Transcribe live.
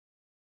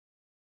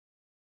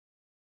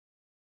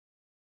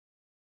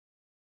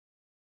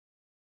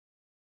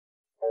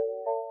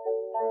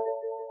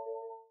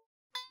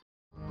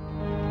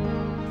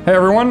Hey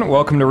everyone,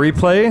 welcome to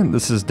Replay.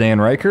 This is Dan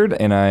Ryckert,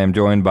 and I am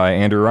joined by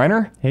Andrew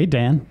Reiner. Hey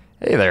Dan.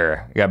 Hey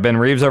there. We got Ben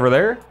Reeves over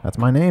there. That's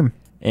my name.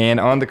 And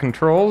on the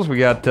controls, we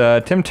got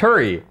Tim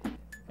Turi.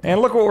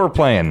 And look what we're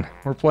playing.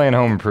 We're playing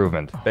Home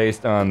Improvement,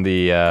 based on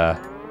the,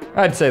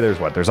 I'd say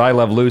there's I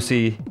Love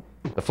Lucy,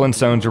 the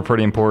Flintstones were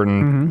pretty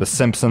important, The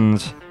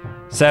Simpsons,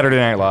 Saturday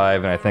Night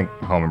Live, and I think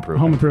Home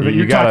Improvement. Home Improvement.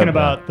 You're talking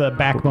about the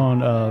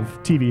backbone of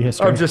TV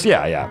history. Oh, just,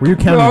 yeah. Were you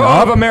counting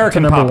of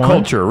American pop one?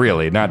 culture,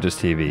 really, not just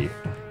TV.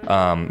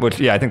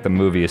 Which, yeah, I think the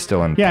movie is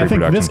still in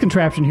pre-production. I think this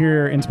contraption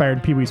here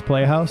inspired Pee-wee's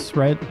Playhouse,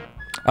 right?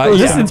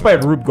 This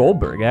inspired Rube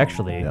Goldberg,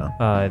 actually.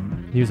 Yeah.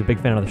 He was a big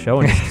fan of the show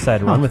and just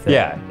decided to run with it.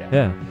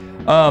 Yeah.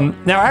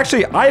 Now,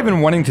 actually, I've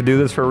been wanting to do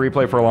this for a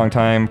replay for a long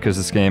time because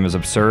this game is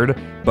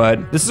absurd,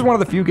 but this is one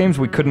of the few games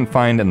we couldn't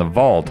find in the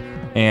vault.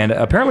 And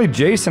apparently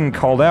Jason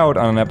called out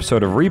on an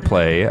episode of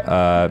Replay,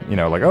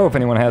 like, oh, if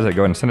anyone has it,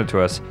 go ahead and send it to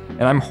us.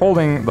 And I'm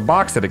holding the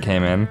box that it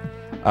came in.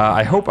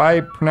 I hope I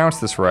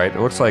pronounced this right.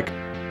 It looks like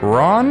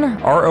Ron,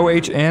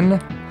 R-O-H-N,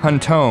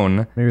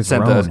 Huntone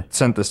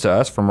sent this to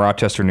us from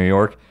Rochester, New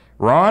York.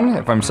 Ron,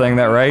 if I'm saying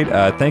that right,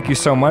 thank you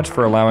so much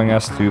for allowing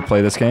us to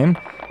play this game.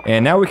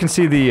 And now we can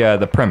see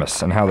the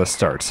premise and how this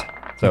starts.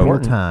 So, Tool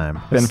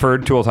time.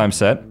 Binford, tool time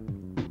set.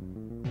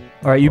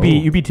 All right, you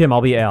be Tim, I'll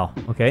be Al,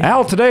 okay?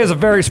 Al, today is a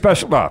very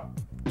special...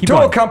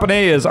 Tool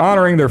Company is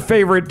honoring their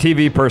favorite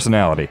TV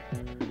personality.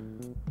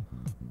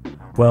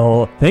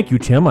 Well, thank you,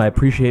 Tim. I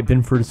appreciate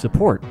Binford's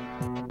support.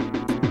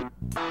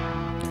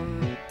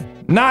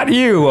 Not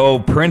you, oh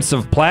Prince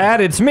of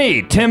Plaid. It's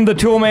me, Tim the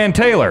Toolman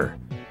Taylor.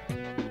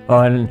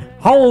 And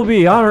how will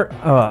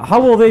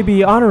they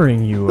be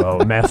honoring you,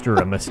 Master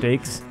of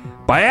Mistakes?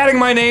 By adding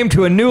my name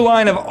to a new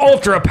line of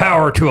ultra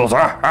power tools.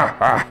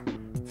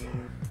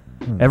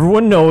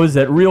 Everyone knows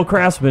that real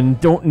craftsmen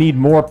don't need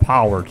more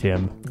power,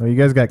 Tim. Oh, you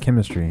guys got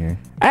chemistry here.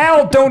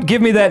 Al, don't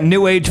give me that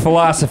new age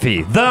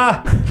philosophy.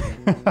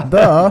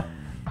 The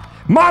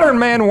modern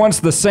man wants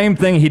the same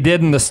thing he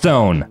did in the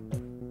stone.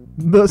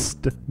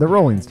 The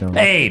Rolling Stones.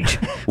 Age.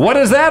 What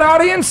is that,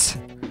 audience?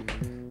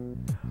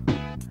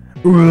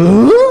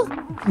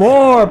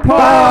 More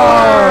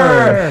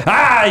power!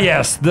 Ah,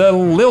 yes, the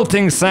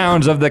lilting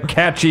sounds of the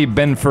catchy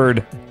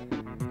Binford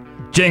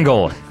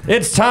jingle.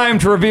 It's time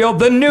to reveal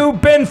the new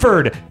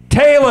Binford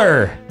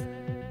Taylor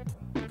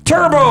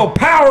Turbo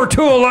Power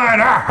Tool Line.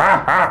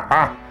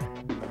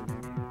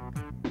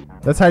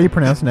 That's how you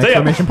pronounce an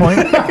exclamation point?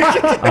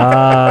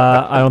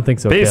 I don't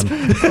think so, Peace.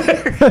 Tim.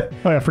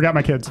 Oh, I forgot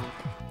my kids.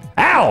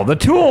 Al, the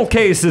tool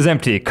case is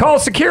empty. Call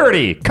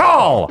security.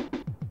 Call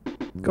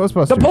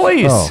Ghostbusters. the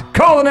police. Oh.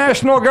 Call the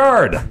National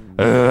Guard.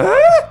 That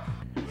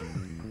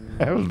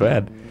was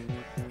bad.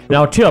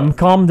 Now, Tim,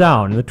 calm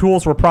down. The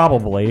tools were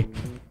probably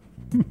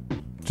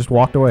Just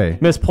walked away.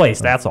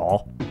 misplaced, that's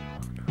all.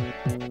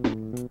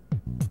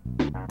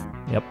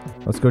 Yep.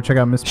 Let's go check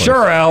out Misplaced.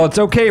 Sure, Al, it's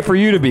okay for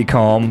you to be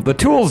calm. The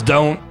tools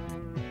don't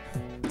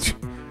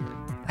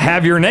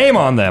have your name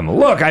on them.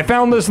 Look, I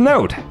found this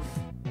note.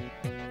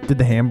 Did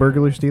the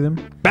Hamburglar steal them?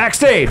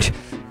 Backstage,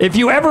 if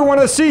you ever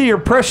want to see your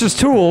precious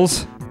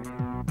tools,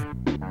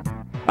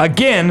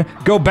 again,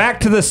 go back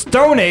to the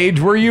Stone Age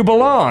where you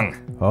belong.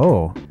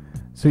 Oh.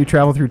 So you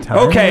travel through time?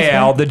 Okay,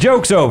 Al, the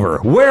joke's over.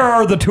 Where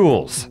are the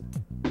tools?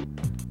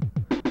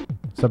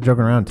 Stop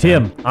joking around,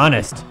 Tim,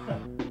 honest.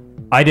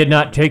 I did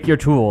not take your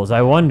tools.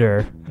 I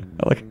wonder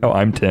I like how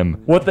I'm Tim.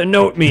 what the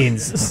note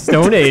means.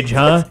 Stone Age,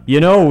 huh?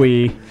 You know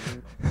we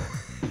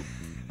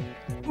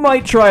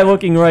might try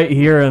looking right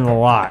here in the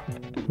lot.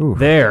 Oof.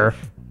 There.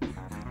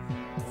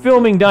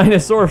 Filming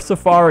Dinosaur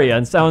Safari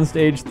on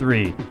Soundstage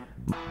 3.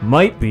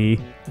 Might be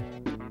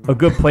a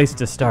good place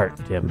to start,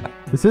 Tim.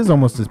 This is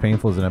almost as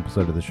painful as an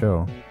episode of the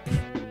show.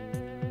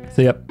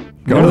 See, yep.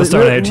 Go to the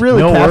Stone Age.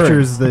 Really No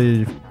captures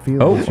the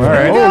feeling. Oh, all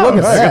right. Oh, look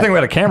at that. Good thing we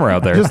had a camera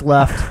out there. Just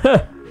left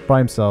by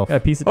himself. Got a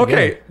piece of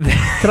Okay.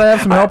 Could I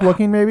have some help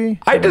looking, maybe?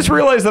 I just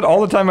realized that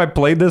all the time I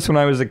played this when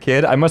I was a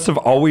kid, I must have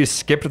always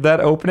skipped that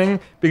opening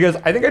because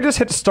I think I just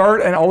hit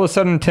start and all of a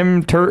sudden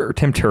Tim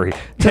Turner's on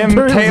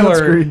Taylor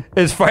screen.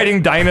 is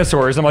fighting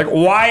dinosaurs. I'm like,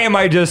 why am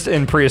I just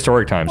in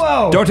prehistoric times?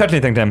 Whoa. Don't touch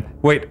anything, Tim.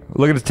 Wait,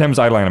 look at Tim's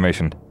idle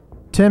animation.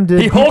 Tim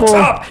did. He hulks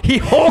up. He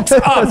hulks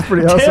up. That's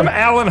pretty awesome. Tim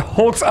Allen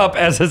hulks up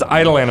as his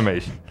idle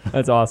animation.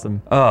 That's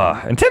awesome.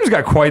 And Tim's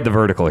got quite the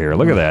vertical here.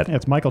 Look at that. Yeah,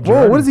 it's Michael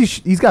Jordan. Whoa, what is he?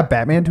 He's got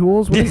Batman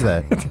tools? What is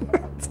that?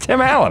 It's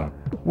Tim Allen.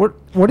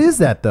 What is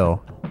that,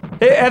 though?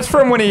 That's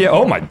from when he.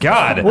 Oh my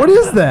God. What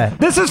is that?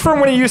 This is from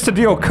when he used to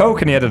deal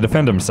coke and he had to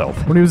defend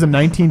himself. When he was a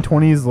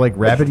 1920s, like,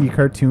 rabbity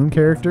cartoon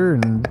character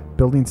and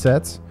building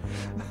sets?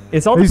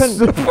 It's all He's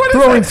dependent.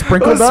 throwing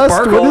sprinkle Those dust?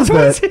 What sparkles? is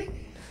What is that? he-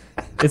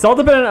 It's all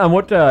dependent on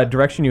what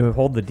direction you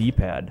hold the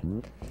D-pad.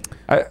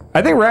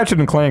 I think Ratchet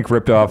and Clank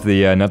ripped off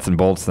the nuts and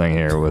bolts thing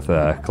here with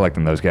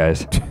collecting those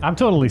guys. I'm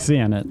totally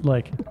seeing it.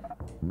 Like,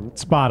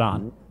 spot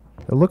on.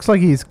 It looks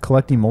like he's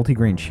collecting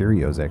multigrain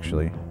Cheerios,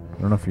 actually.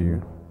 I don't know if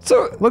you...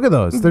 So Look at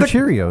those. They're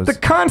Cheerios. The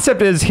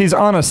concept is he's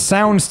on a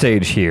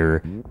soundstage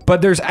here,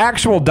 but there's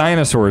actual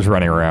dinosaurs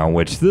running around,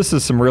 which this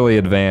is some really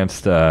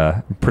advanced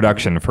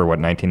production for,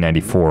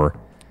 1994.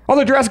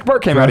 Although Jurassic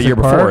Park came out a year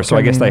Jurassic before, Park, so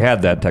I guess mean- they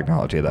had that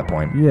technology at that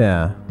point.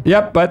 Yeah.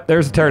 Yep, but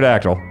there's a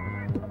pterodactyl.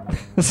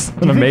 This is an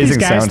Do you amazing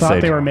think these guys thought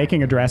soundstage. they were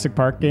making a Jurassic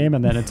Park game,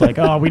 and then it's like,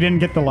 oh, we didn't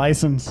get the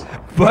license.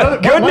 But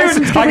What good license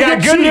news! did I we got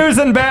get good cheap? news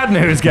and bad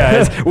news,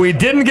 guys. We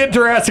didn't get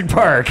Jurassic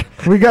Park.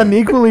 We got an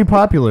equally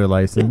popular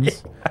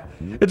license.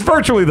 It's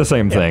virtually the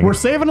same thing. We're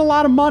saving a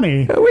lot of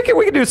money. We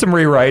can do some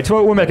rewrites.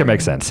 We'll make it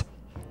make sense.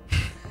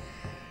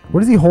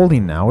 What is he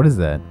holding now? What is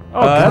that?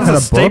 That's got a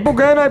a staple book?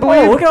 gun, I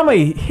believe. Oh, look how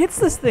many hits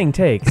this thing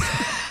takes.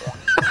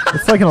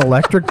 It's like an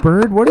electric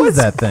bird. What is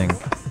that thing?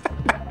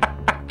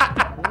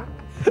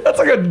 That's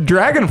like a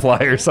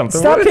dragonfly or something.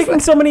 Stop What is taking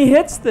that? so many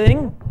hits,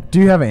 thing. Do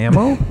you have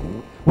ammo?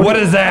 What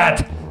is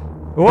that?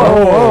 Whoa,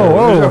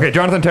 whoa. Okay,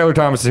 Jonathan Taylor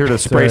Thomas is here to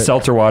spray Sorry.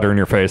 seltzer water in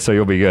your face, so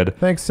you'll be good.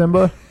 Thanks,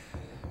 Simba.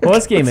 Well,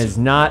 this game is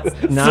not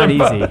Simba.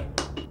 easy.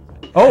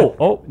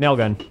 Oh, nail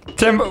gun.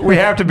 Tim, we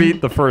have to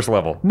beat the first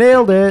level.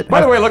 Nailed it.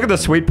 By the way, look at the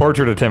sweet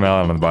portrait of Tim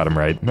Allen on the bottom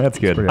right. That's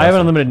good. pretty I have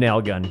an unlimited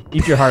nail gun.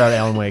 Eat your heart out,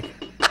 Alan Wake.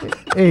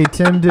 Hey,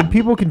 Tim, did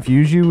people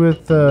confuse you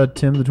with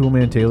Tim the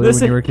Toolman Taylor when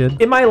you were a kid?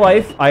 in my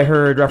life, I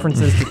heard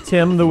references to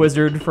Tim the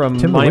Wizard from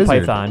Tim the Monty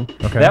Wizard. Python.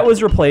 Okay. That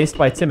was replaced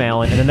by Tim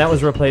Allen, and then that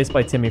was replaced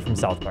by Timmy from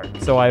South Park.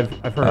 So I've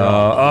heard it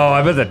all.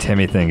 I bet the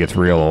Timmy thing gets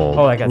real old.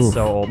 Oh, that got Oof.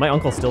 so old. My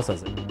uncle still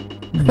says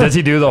it. Does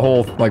he do the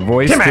whole like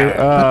voice? Timmy! too?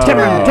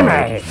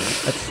 Timmy!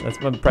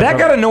 That's my That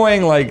got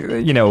annoying, like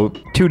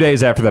 2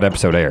 days after that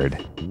episode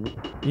aired.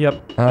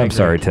 Yep. I I'm agree.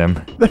 sorry, Tim.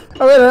 I mean,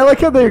 I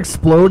like how they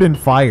explode in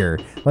fire.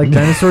 Like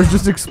dinosaurs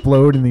just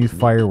explode in these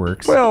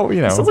fireworks. Well,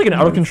 Sounds like an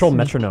out of control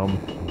metronome.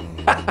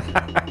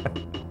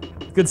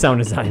 Good sound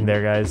design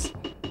there, guys.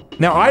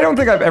 Now I don't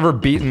think I've ever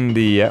beaten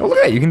the. Look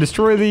at that! You can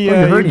destroy the. you're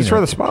you can hurting destroy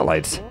it. the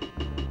spotlights.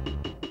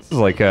 This is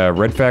like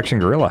Red Faction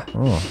Gorilla.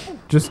 Oh,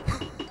 just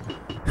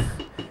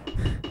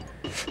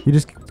you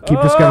just keep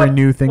discovering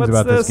new things what's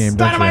about this this? game,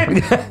 don't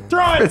you? Dynamite!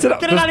 Throw it! Is it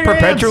Get it just out of your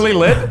perpetually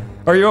hands! lit?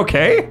 Are you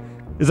okay?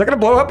 Is that gonna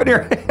blow up in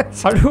your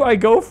hands? How do I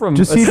go from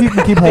Just a see if you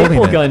can keep holding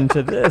staple it. gun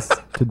to this?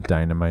 To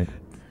dynamite.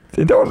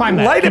 Don't Climb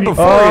that. light it Can you-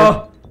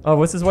 before you.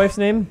 What's his wife's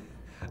name?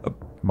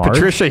 Marge?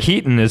 Patricia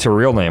Heaton is her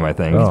real name, I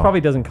think. Oh.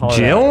 Probably doesn't call her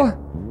that.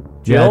 Jill?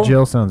 Yeah,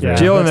 Jill sounds Yeah. right.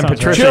 Jill and that then sounds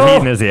Patricia Jill.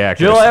 Heaton is the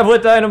actress. Jill, I have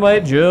lit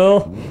dynamite. Jill.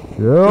 What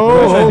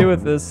should I do Jill.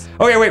 with this?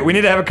 Okay, wait. We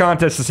need to have a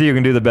contest to see who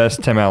can do the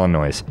best Tim Allen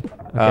noise.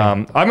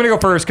 I'm gonna go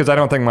first because I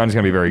don't think mine's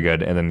gonna be very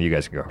good, and then you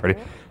guys can go. Ready?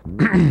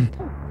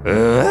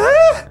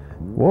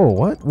 Whoa,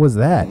 what was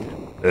that?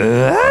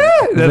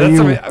 That's you-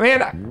 something-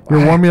 man,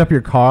 You're warming up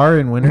your car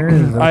in winter?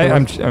 Is that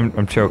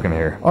I'm choking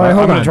here. All right, I'm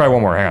hold gonna on. try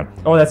one more. Hang on.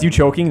 Oh, that's you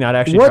choking, not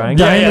actually What trying.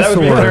 Yeah, that was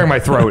me Dinosaur. clearing my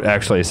throat.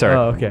 Actually, sorry.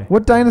 Oh, okay.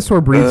 What dinosaur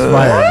breathes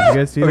fire? Did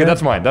you guys see Okay, that?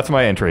 that's mine. That's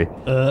my entry.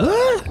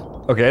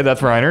 Okay, that's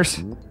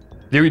Reiner's.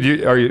 Do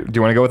you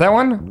want to go with that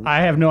one?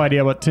 I have no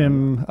idea what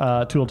Tim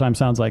Tool Time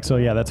sounds like, so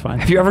yeah, that's fine.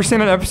 Have you ever seen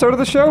an episode of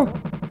the show?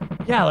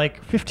 Yeah,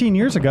 like 15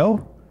 years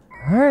ago.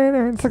 All right,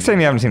 it's like saying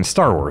you haven't seen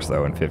Star Wars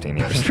though in 15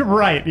 years.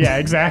 Right, yeah,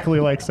 exactly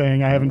like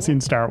saying I haven't seen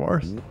Star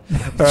Wars.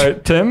 All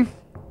right, Tim.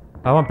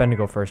 I want Ben to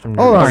go first. I'm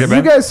Hold on, Okay, you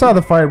Ben. guys saw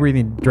the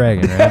fire-breathing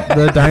dragon, right?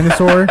 The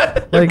dinosaur?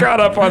 Like, Got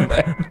up on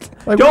that.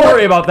 like Don't what?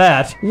 worry about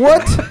that.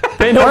 What?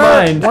 Pay no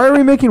mind. Why are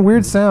we making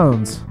weird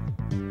sounds?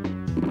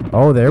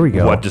 Oh, there we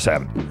go. What just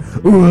happened?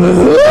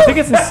 I think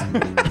it's this.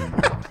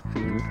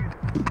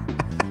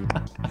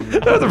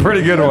 That was a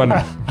pretty good one.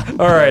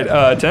 All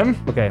right, Tim.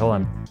 Okay, hold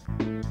on.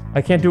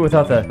 I can't do it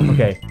without the.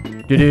 Okay.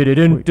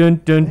 Dun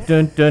dun dun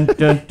dun dun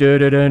dun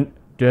dun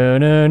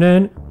dun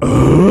dun.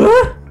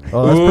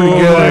 Oh, that's pretty Ooh,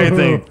 good. I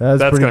think That's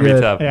that's pretty gonna be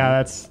good. tough.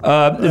 Yeah,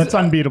 that's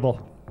unbeatable.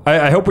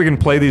 I hope we can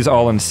play these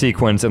all in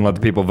sequence and let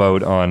the people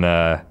vote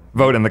on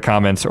vote in the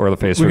comments or the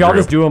Facebook We can all group.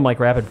 just do them like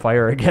rapid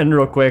fire again,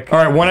 real quick. All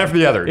right, one after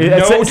the other. Say No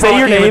your talking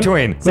name. in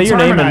between. Say your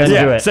name and then harmonize.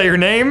 Yeah, do it. say your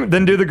name,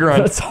 then do the grunt.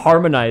 Let's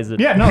harmonize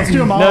it. Yeah, no, let's do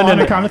them all on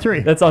the count of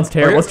three. That sounds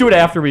terrible. Okay. Let's do it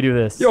after we do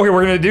this. Okay,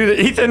 we're gonna do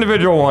each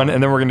individual one,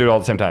 and then we're gonna do it all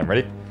at the same time.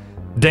 Ready?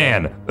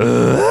 Dan.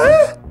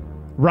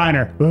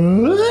 Reiner.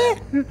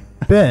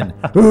 Ben.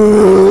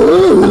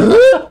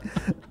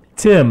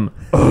 Tim.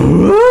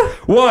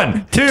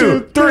 1,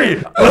 2,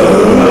 3.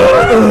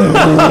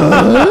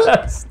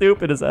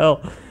 Stupid as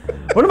hell.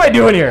 What am I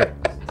doing here?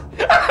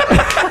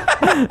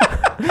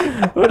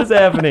 What is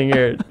happening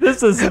here?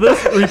 This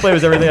replay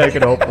was everything I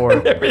could hope for.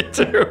 Me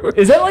too.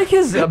 Is that like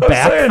his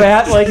back saying.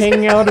 fat like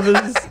hanging out of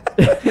his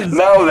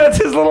No, that's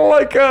his little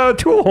like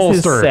tool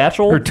holster.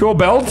 satchel? Or tool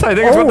belt. I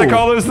think is what they Oh.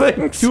 call those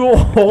things. tool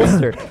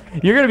holster?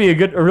 You're gonna be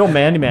a real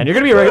man. You're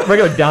gonna be a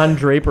regular Don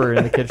Draper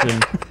in the kitchen.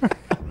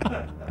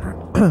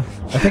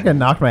 I think I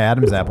knocked my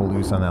Adam's apple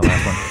loose on that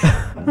last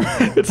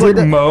one. It's like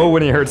Mo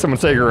when he heard someone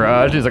say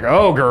garage. He's like,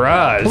 oh,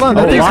 garage. Hold on,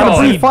 that Oh, thing's they gonna call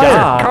breathe it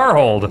fire. car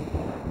hold.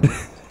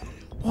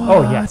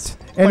 Oh yes.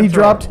 And he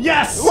dropped.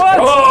 Yes!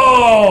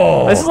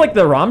 Oh! This is like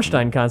the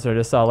Rammstein concert I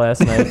just saw last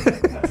night.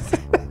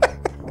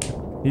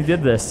 He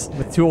did this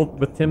with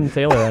Tim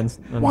Taylor on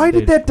Why stage.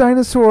 did that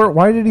dinosaur?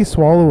 Why did he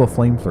swallow a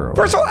flamethrower?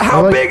 First of all,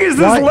 how Like, big is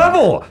this why-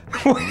 level?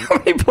 How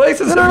many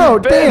places No, have no, you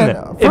been?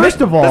 Dan. First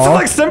of all, this is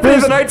like Symphony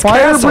of the there's Night's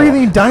Castle.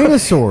 fire-breathing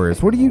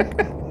dinosaurs. What do you?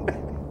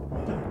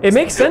 It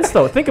makes sense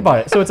though. Think about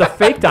it. So it's a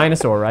fake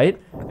dinosaur, right?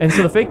 And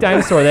so the fake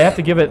dinosaur, they have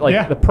to give it like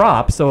Yeah. the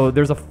prop. So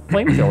there's a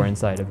flamethrower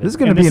inside of it. This is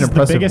going to And be this an is the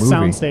impressive biggest movie.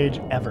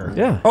 soundstage ever.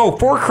 Yeah. Oh,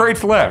 4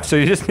 crates left, so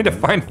you just need to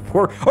find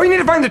 4. Oh, you need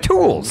to find the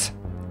tools.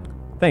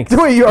 Thanks.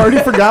 Wait, you already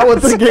forgot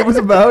what this game was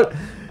about?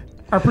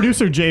 Our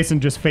producer Jason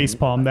just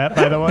facepalmed that,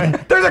 by the way.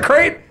 There's a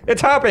crate.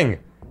 It's hopping.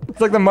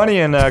 It's like the money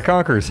in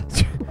Conkers.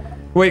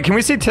 Wait, can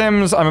we see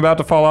Tim's "I'm about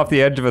to fall off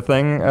the edge of a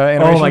thing"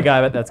 animation? Oh my god,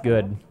 I bet that's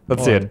good.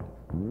 Let's see it.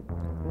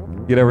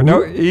 Get over.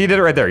 No, you did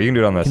it right there. You can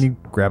do it on this. Can you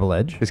grab a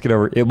ledge? Just get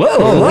over. Whoa, whoa,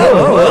 whoa,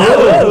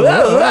 whoa,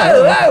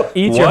 whoa, whoa.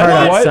 Eat your heart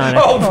out,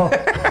 Sonic.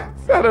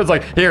 Oh, I was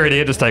like, here,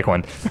 idiot, just take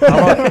one. How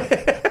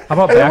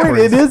about Wait,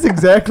 backwards? it is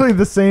exactly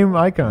the same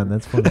icon.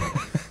 That's funny.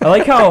 I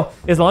like how,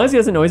 as long as he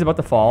doesn't know he's about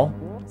to fall,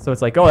 so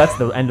it's like, oh, that's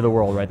the end of the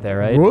world right there,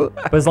 right? What?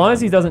 But as long as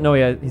he doesn't know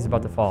he's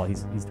about to fall,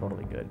 he's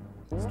totally good.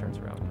 Just turns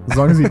around. As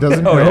long as he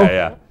doesn't Oh, know.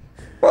 yeah.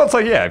 Well, it's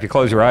like, yeah, if you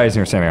close your eyes and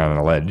you're standing on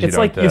a ledge, It's you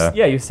like, don't,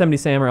 Yosemite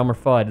Sam or Elmer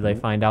Fudd, they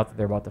find out that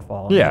they're about to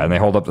fall. yeah, and they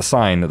hold up the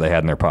sign that they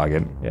had in their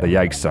pocket, the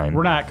yikes sign.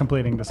 We're not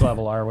completing this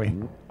level, are we?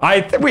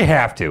 I think we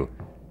have to.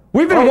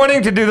 We've been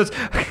wanting to do this.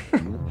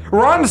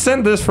 Ron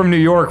sent this from New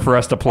York for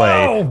us to play.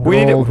 Whoa.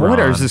 What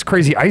Ron. is this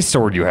crazy ice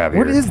sword you have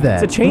here? What is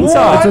that? It's a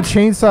chainsaw. It's a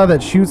chainsaw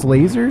that shoots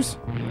lasers?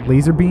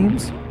 Laser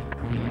beams?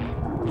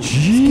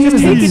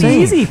 Just take it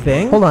easy,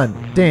 thing. Hold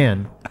on,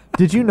 Dan.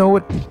 Did you know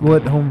what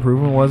Home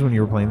Improvement was when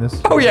you were playing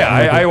this? Oh yeah,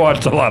 I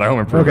watched a lot of Home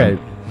Improvement.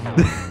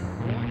 Okay.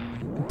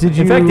 Did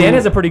you? In fact, Dan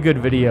has a pretty good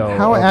video.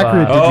 How of,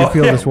 accurate did Oh, you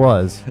feel yeah. this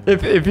was?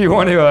 If you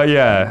want to,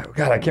 yeah.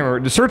 God, I can't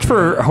remember. Search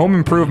for Home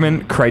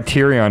Improvement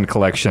Criterion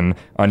Collection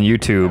on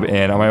YouTube,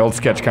 and on my old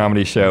sketch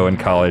comedy show in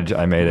college,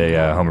 I made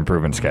a Home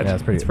Improvement sketch. Yeah,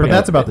 that's pretty. pretty But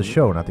that's good. about the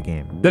show, not the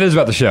game. That is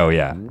about the show,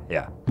 yeah,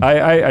 yeah.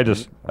 I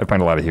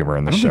find a lot of humor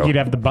in I this don't show. think you'd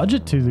have the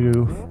budget to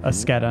do a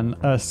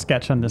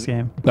sketch on this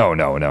game. No,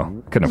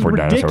 couldn't afford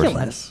dinosaurs.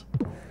 Ridiculous.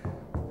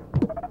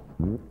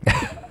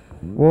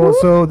 Well,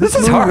 so This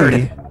is movie,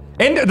 hard.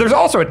 And there's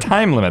also a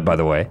time limit, by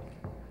the way.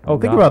 Oh,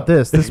 Think God. about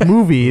this. This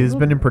movie has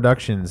been in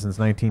production since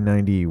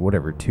 1990,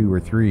 whatever, 2 or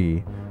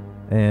 3,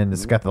 and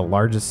it's got the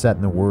largest set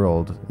in the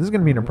world. This is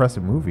going to be an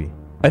impressive movie.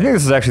 I think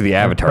this is actually the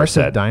Avatar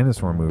Impressive set.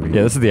 dinosaur movie.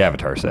 Yeah, this is the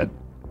Avatar set.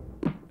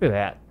 Look at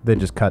that. They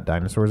just cut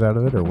dinosaurs out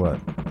of it, or what?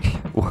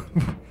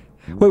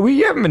 Wait, we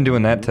haven't been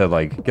doing that to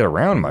like get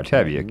around much,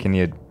 have you? Can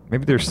you?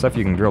 Maybe there's stuff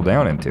you can drill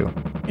down into.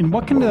 And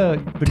what can the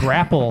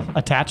grapple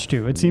attach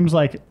to? It seems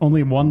like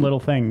only one little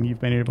thing you've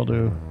been able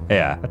to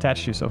Yeah.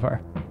 attach to so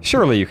far.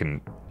 Surely you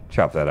can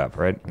chop that up,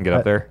 right? And get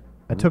up there.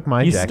 I took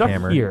my He's stuck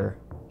jackhammer. here.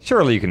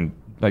 Surely you can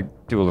like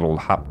do a little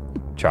hop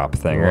chop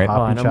thing, Little right? hop.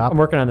 Oh, and and chop. I'm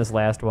working on this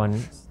last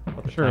one.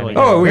 Surely.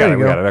 Oh, we There got it. you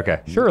We go. got it.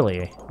 Okay.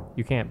 Surely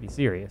you can't be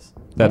serious.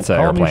 That's Call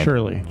me airplane.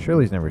 Shirley.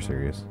 Shirley's never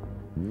serious.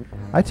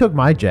 I took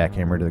my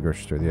jackhammer to the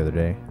grocery store the other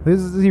day.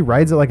 He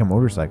rides it like a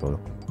motorcycle.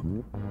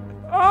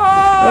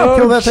 Oh,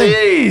 kill that thing.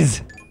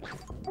 jeez!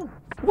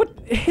 What?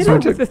 Hit So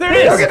him with the There it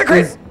is. Go get the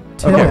crate.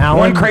 Tim Okay, Allen.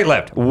 one crate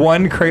left.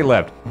 One crate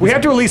left. We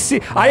have to at least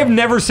see. I have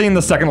never seen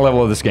the second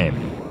level of this game.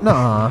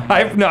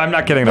 Nuh-uh. No, I'm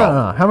not kidding at all.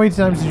 Nuh-uh. How many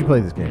times did you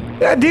play this game?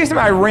 Yeah, decent.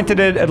 I rented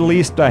it at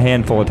least a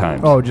handful of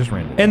times. Oh, just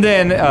random. And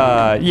then,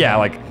 yeah,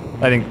 like,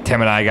 I think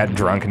Tim and I got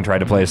drunk and tried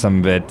to play some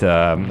of it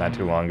not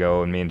too long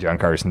ago, and me and John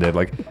Carson did.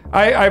 Like,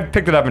 I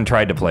picked it up and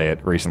tried to play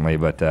it recently,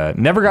 but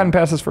never gotten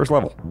past this first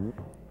level.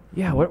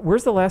 Yeah,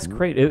 where's the last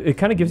crate? It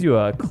kind of gives you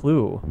a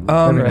clue.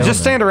 Just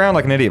stand around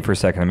like an idiot for a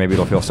second, and maybe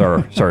it'll feel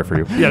sorry for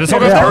you. Yeah, just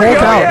hold Yeah, up. There we Hulk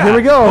go. out. Yeah. Here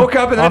we go. Hulk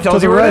up, and then Off it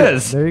tells to you the where right. it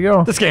is. There you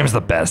go. This game's the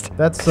best.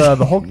 That's the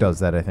Hulk does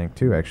that, I think,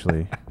 too.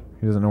 Actually,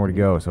 he doesn't know where to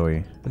go, so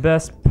he. The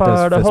best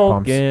part of fist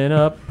bumps. hulking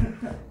up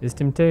is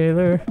Tim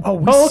Taylor. Oh,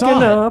 we hulking saw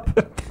it.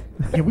 up.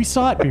 Yeah, we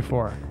saw it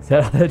before. Is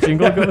that how that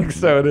jingle I think goes?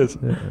 so it is.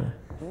 There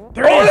Oh,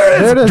 there it is.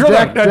 There it is. Drill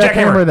that.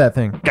 Jackhammer that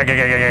thing.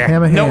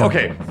 Hammer No, ham.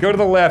 okay. Go to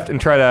the left and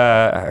try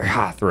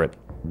to through it.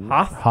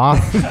 Hoth?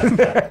 Hoth.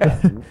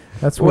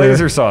 That's weird.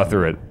 Laser saw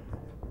through it.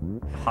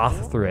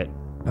 Hoth through it.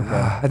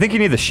 I think you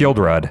need the shield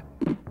rod.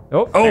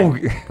 Oh. Oh,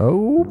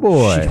 Oh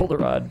boy. Shoulder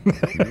rod.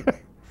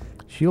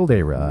 Shield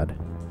A rod.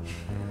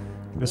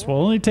 This will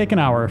only take an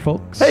hour,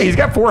 folks. hey, he's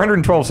got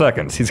 412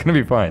 seconds. He's gonna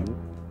be fine.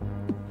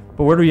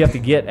 But where do you have to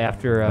get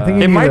after? think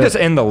It You might need a- just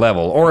end the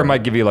level, or it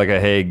might give you like a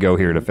hey, go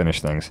here to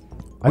finish things.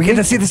 We get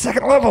to see the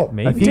second level.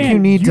 maybe. I think Dan, you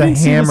need to didn't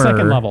see the second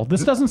hammer. level.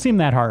 This doesn't seem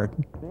that hard.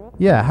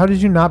 Yeah. How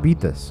did you not beat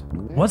this?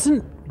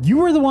 Wasn't you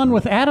were the one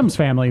with Adam's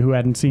family who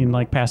hadn't seen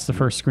like past the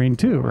first screen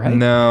too, right?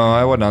 No,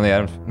 I wasn't on the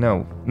Adams.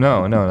 No,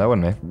 that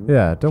wasn't me.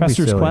 Yeah. Don't be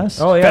Fester's silly.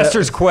 Quest. Oh yeah.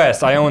 Fester's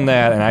Quest. I own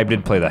that, and I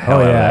did play the hell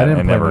Oh out of yeah. that. I didn't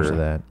and play never, much of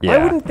that. Yeah.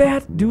 Why wouldn't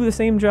that do the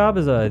same job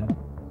as a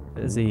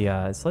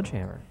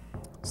sledgehammer?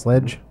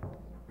 Sledge.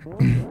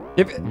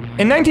 If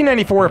in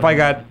 1994, if I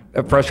got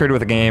frustrated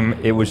with a game,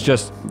 it was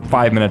just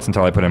 5 minutes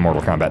until I put in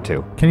Mortal Kombat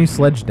 2. Can you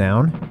sledge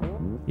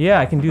down? Yeah,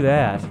 I can do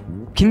that.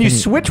 Can you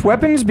switch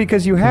weapons?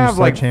 Because you have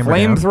like sledgehammer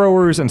down?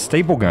 flamethrowers and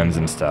staple guns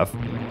and stuff.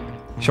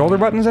 Shoulder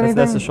buttons, anything?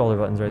 That's the shoulder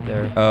buttons right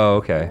there. Oh,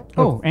 okay.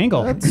 Oh,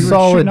 angle. That's You were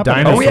solid shooting up at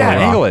dinosaur Oh, yeah, rock,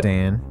 angle it.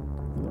 Dan.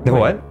 The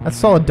what? That's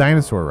solid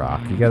dinosaur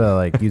rock. You gotta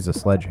like use a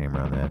sledgehammer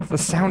on that. The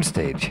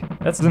soundstage.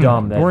 That's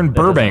dumb. We're in that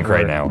doesn't Burbank right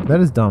work. now. That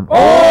is dumb.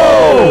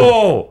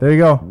 Oh! There you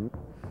go.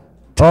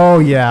 Oh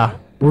yeah,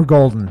 we're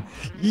golden.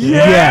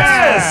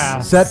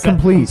 Yes! Set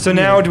complete. So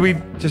now do we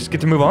just get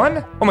to move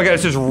on? Oh my god,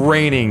 it's just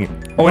raining.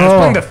 Oh, and it's Oh.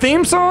 playing the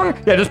theme song?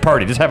 Yeah, just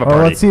party. Just have a Oh,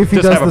 party. let's see if he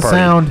just does have a the party.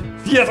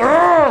 sound. Yes!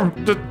 Oh!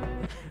 Just-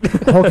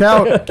 Hulk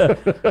out.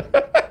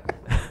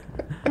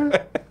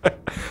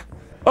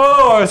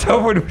 Oh, I was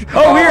hoping.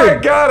 Oh, my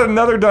god,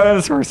 another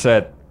dinosaur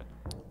set.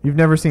 You've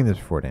never seen this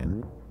before,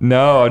 Dan.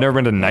 No, I've never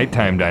been to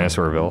nighttime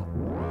Dinosaurville.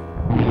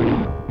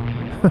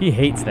 He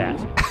hates that.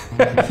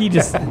 He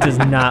just does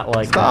not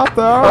like Stop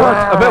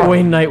that. I bet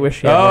Wayne Knight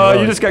wish he had one Oh, of you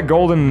those just got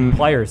golden.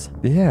 pliers.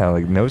 Yeah,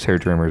 like nose hair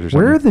trimmers or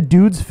something. Where are the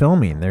dudes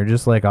filming? They're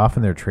just like off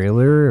in their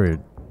trailer, or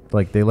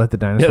like they let the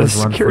dinosaurs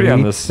run security free.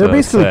 on this, They're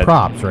basically set.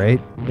 props,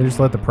 right? They just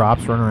let the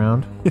props run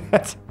around.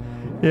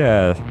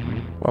 Yeah,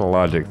 a lot of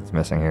logic that's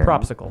missing here.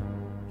 Propsicle.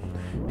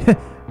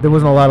 There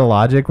wasn't a lot of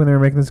logic when they were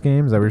making this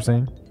game. Is that what you're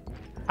saying?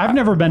 I've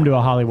never been to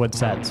a Hollywood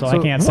set, so I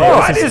So- can't say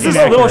What? this Is is this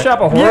a Little inaccurate. Shop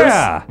of Horrors?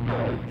 Yeah.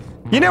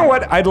 You know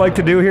what I'd like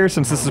to do here,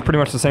 since this is pretty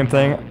much the same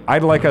thing?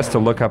 I'd like us to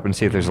look up and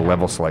see if there's a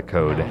level select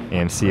code,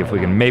 and see if we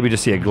can maybe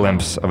just see a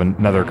glimpse of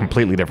another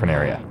completely different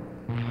area.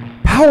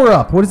 Power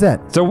up. What is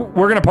that? So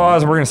we're gonna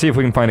pause and we're gonna see if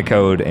we can find a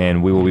code,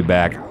 and we will be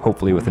back,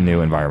 hopefully with a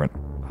new environment.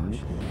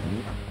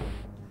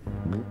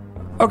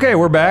 Okay,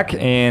 we're back,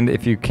 and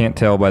if you can't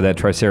tell by that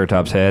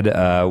Triceratops head,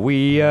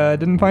 we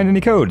didn't find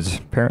any codes.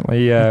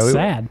 Apparently, That's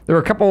sad. There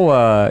were a couple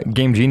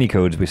Game Genie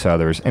codes we saw.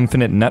 There was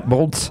infinite nut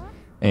bolts,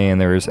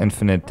 and there was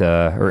infinite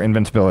or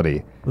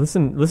invincibility.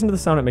 Listen to the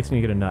sound it makes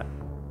me get a nut.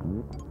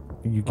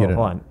 You get Oh, a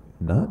hold on.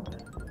 nut?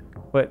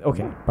 But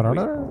okay.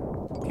 Ba-da-da.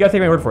 You gotta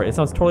take my word for it. It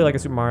sounds totally like a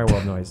Super Mario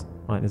World noise.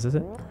 Hold on, is this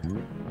it?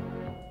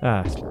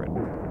 Ah, screw it.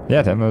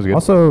 Yeah, Tim, that was good.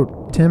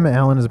 Also, Tim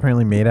Allen is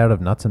apparently made out of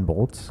nuts and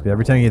bolts.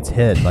 Every time he gets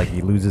hit, like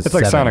he loses. It's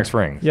like 7. Sonic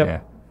Springs. Yep. Yeah.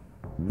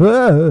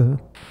 Ah.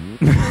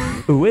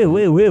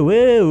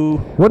 Woo.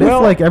 What if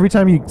like every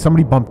time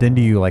somebody bumped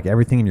into you, like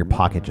everything in your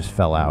pocket just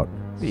fell out?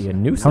 Be a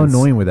nuisance. How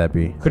annoying would that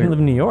be? Couldn't live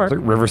in New York. It's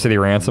like River City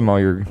Ransom, all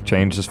your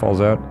change just falls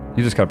out.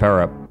 You just got to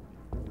power up.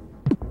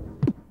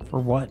 For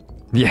what?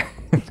 Yeah,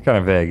 it's kind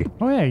of vague.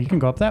 Oh yeah, you can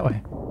go up that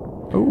way.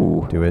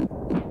 Ooh. Do it.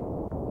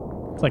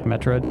 It's like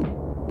Metroid.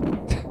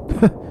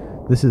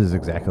 This is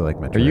exactly like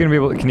Metroid. Are you going to be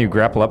able to, can you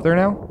grapple up there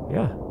now?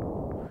 Yeah.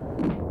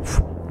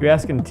 You're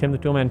asking Tim the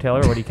Toolman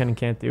Taylor what he can and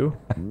can't do?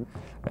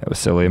 That was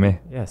silly of me.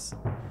 Yes.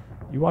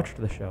 You watched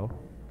the show.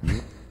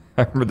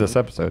 I remember this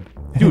episode.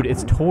 Dude,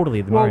 it's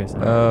totally the Mario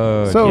sound.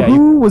 So Yeah,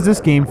 who was this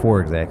game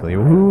for exactly?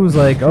 Who's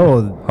like,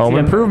 oh, Home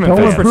Tim- Improvement. Home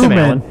Thanks fan. for Tim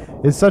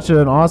Improvement is such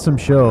an awesome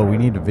show. We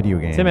need a video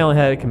game. Tim Allen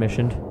had it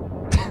commissioned.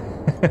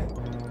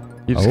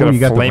 You just Oh, got a you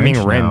got the flaming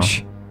wrench now.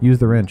 wrench. Use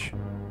the wrench.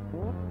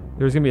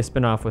 There's gonna be a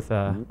spin-off with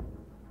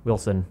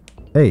Wilson.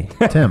 Hey,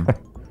 Tim.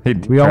 He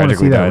We all want to tragically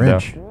see that died, though.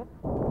 wrench.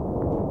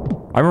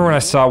 I remember when I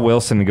saw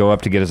Wilson go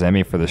up to get his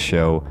Emmy for the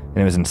show, and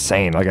it was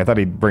insane. Like, I thought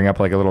he'd bring up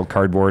like a little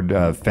cardboard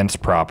fence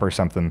prop or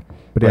something.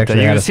 But he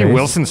actually you had could a see face?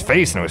 Wilson's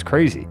face, and it was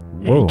crazy.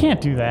 Yeah, Whoa. you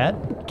can't do that.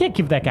 You can't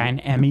give that guy an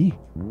Emmy.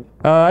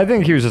 I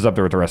think he was just up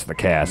there with the rest of the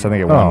cast. I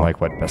think it won, like,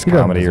 what, Best he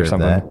doesn't Comedy or deserve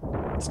something.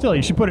 that. Still,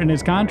 you should put it in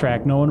his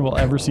contract. No one will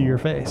ever see your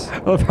face.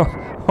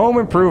 Home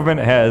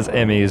Improvement has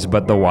Emmys,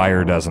 but The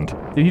Wire doesn't.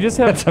 Did he just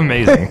have? That's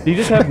amazing. Did he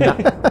just have?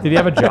 Did he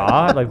have a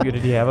jaw? Like, did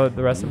he have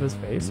the rest of his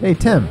face? Hey,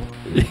 Tim.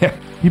 Yeah.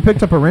 You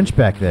picked up a wrench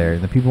back there,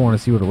 and the people want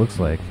to see what it looks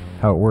like,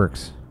 how it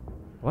works.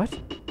 What?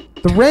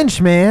 The wrench,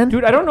 man.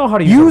 Dude, I don't know how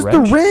to use use a the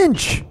wrench.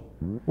 wrench.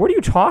 What are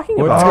you talking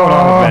What's about? going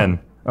on with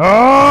Ben?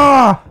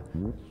 Ah.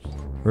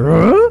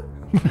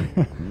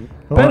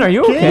 Ben, are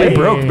you okay? We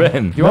broke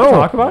Ben. Do you want to No.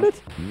 talk about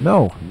it?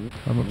 No,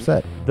 I'm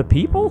upset. The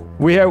people?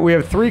 We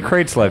have 3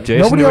 crates left,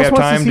 Jason. Nobody do we else have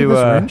wants to time see to this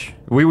wrench?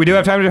 we do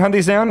have time to hunt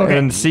these down Okay.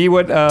 and see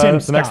what the Tim,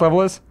 next stop.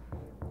 level is?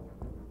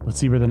 Let's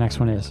see where the next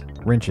one is.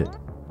 Wrench it.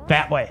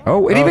 That way.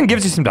 Oh, it even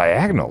gives you some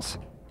diagonals.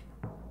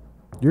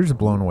 You're just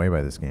blown away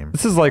by this game.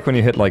 This is like when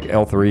you hit like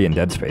L3 in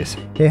Dead Space.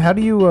 Hey, how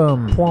do you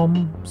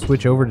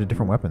switch over to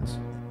different weapons?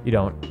 You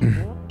don't.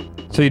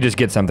 So you just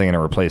get something and it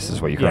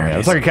replaces what you currently Yeah, have.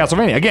 It's like a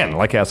Castlevania. Again,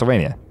 like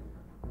Castlevania.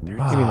 You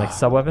mean like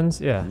sub-weapons?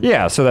 Yeah.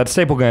 Yeah, so that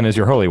staple gun is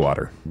your holy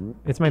water.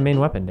 It's my main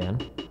weapon, Dan.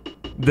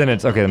 Then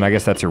it's, okay, then I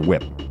guess that's your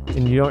whip.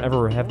 And you don't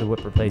ever have the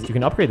whip replaced. You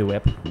can upgrade the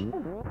whip.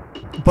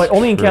 But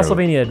only in True.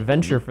 Castlevania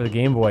Adventure for the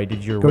Game Boy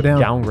did your Go whip down.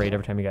 downgrade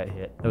every time you got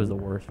hit. That was the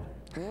worst.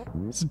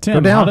 So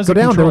Tim, Go how down. does Go it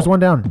down. There control? was one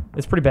down.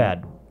 It's pretty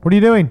bad. What are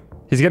you doing?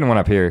 He's getting one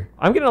up here.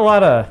 I'm getting a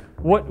lot of...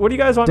 What do you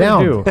guys want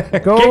Down. me to do?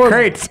 Go Get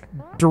crates!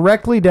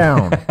 directly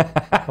down.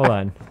 Hold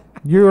on.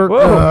 You're.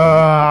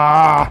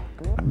 Whoa.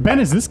 Ben,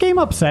 is this game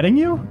upsetting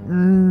you?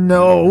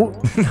 No. All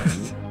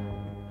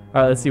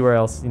right, let's see where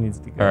else he needs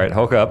to go. All right,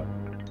 Hulk up.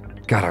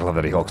 God, I love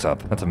that he hulks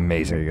up. That's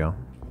amazing. There you go.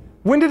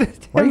 When did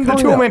Why are you the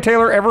calling Toolman that?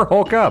 Taylor ever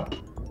hulk up?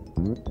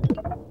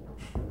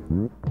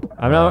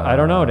 I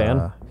don't know,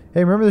 Dan.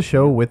 Hey, remember the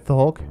show with the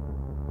Hulk?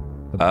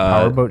 The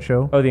Powerboat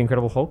show? Oh, the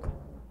Incredible Hulk.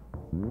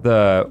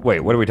 Wait,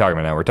 what are we talking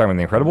about now? We're talking about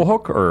the Incredible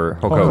Hulk or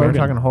Hulk Oh, we're Hogan?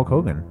 talking Hulk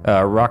Hogan.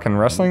 Rock and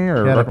Wrestling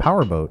or Yeah, the Rock-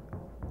 Powerboat.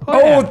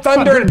 Oh,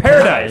 Thunder in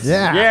Paradise.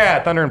 Yeah.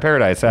 Yeah, Thunder in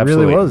Paradise. It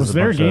Absolutely. really was. Was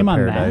there a bunch of game on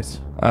that?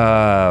 Paradise.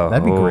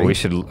 That'd be great. We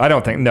should. I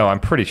don't think. No, I'm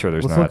pretty sure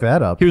there's Let's not. look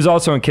that up. He was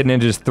also in Kid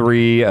Ninjas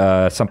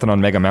 3. Something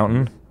on Mega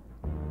Mountain.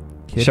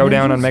 Kid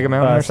Showdown Ninjas? on Mega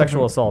Mountain. or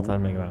Sexual something? assault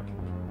on Mega Mountain.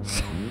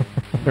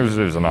 It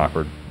was an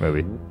awkward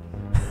movie.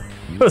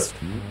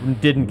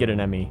 Didn't get an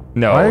Emmy.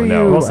 No, Why are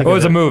no. you- It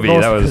was a movie.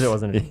 Mostly That was. because it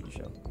wasn't a TV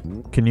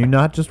show. Can you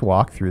not just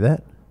walk through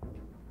that?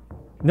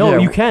 No, Yeah.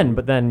 you can,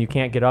 but then you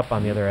can't get up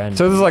on the other end.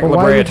 So this is like Well, La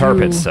why Brea would Tar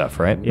Pit you- stuff,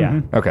 right?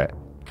 yeah, Okay.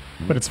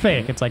 But it's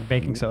fake. It's like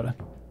baking soda.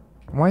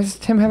 Why is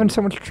Tim having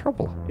so much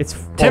trouble? it's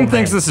Tim oh,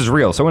 thinks man. this is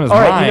real, so in his All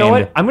right, mind, you know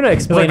what? I'm gonna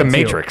explain like it the to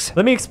you. Matrix.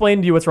 Let me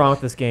explain to you what's wrong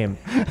with this game.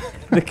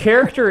 The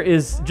character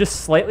is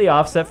just slightly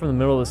offset from the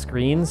middle of the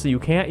screen, so you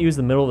can't use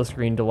the middle of the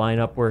screen to line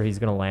up where he's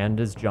gonna land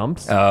his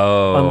jumps.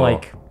 Oh.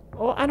 Unlike,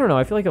 well, I don't know.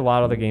 I feel like a lot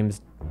of other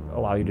games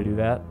allow you to do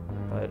that,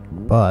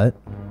 but But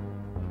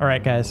All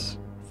right, guys.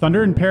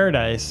 Thunder in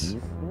Paradise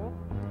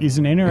is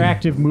an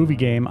interactive movie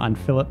game on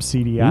Philips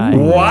CDI.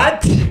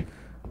 What?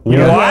 You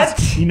know who What?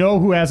 has- you know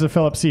who has a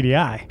Philips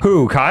CDI?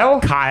 Who?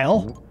 Kyle?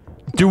 Kyle.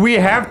 Do we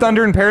have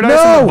Thunder in Paradise in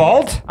No! the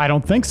vault? I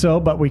don't think so,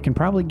 but we can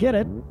probably get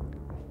it.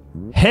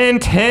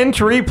 Hint, hint,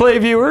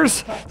 replay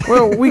viewers.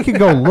 well, we could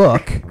go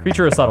look.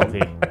 creature of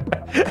subtlety.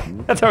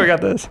 That's how we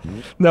got this.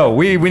 No,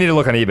 we need to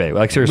look on eBay.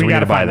 Like seriously, We we need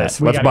gotta to buy find this.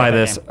 that. We Let's gotta buy get that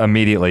this game.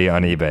 immediately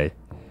on eBay.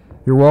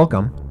 You're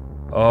welcome.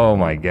 Oh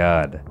my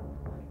god.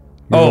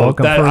 You're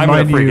welcome. I'm For gonna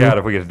remind freak you- out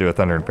if we get to do a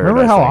Thunder in Paradise.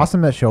 Remember how thing.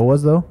 awesome that show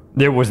was, though?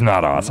 It was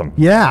not awesome.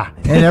 Yeah,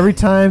 and every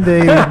time they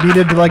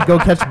needed to like go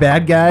catch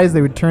bad guys,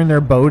 they would turn their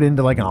boat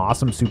into like an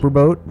awesome super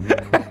boat.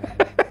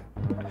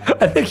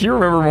 I think you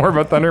remember more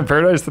about Thunder in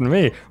Paradise than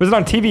me. Was it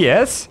on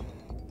TBS?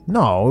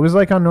 No, it was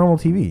like on normal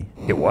TV.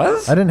 It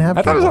was? I didn't have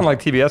I thought it was cable. on like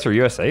TBS or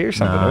USA or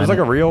something. Nah, it was like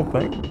I a real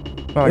thing.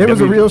 Not like It was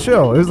a W- real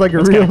show. It was like a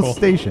kinda real cool.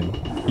 station.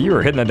 You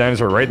were hitting a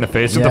dinosaur right in the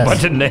face with a Yes.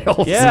 bunch of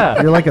nails.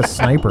 Yeah. You're like a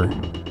sniper.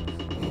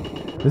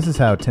 This is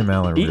how Tim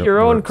Allen Eat real- your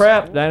own works.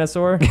 crap,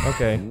 dinosaur.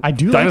 Okay. I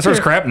do. Dinosaurs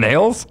like crap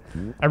nails?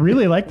 I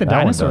really like the That one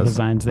dinosaur does.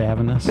 designs they have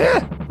in this.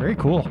 Yeah. Very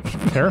cool.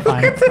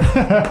 Terrifying.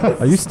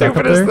 Are you stuck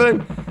up Stupidest there?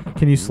 thing.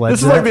 Can you sledge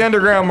This is that? like the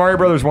underground Mario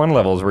Brothers 1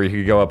 levels where you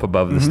could go up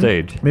above the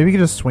stage. Maybe you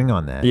could just swing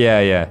on that. Yeah,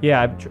 yeah.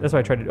 Yeah, that's why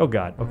I tried to. Oh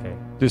God. Okay.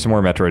 Do some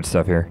more Metroid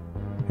stuff here.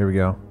 Here we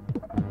go.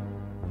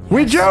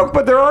 We joke,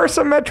 but there are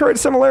some Metroid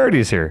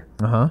similarities here.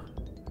 Uh-huh.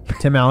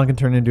 Tim Allen can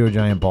turn into a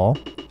giant ball.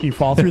 You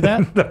fall through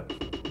that?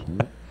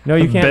 No,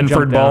 you can't Benford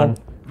jump ball. down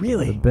The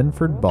Really?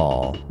 Benford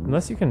ball.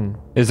 unless you can.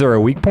 Is there a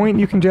weak point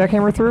you can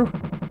jackhammer through?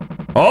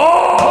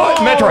 Oh!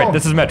 Metroid.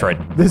 This is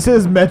Metroid. This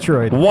is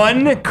Metroid.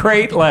 One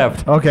crate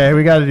left. Okay,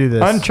 we got to do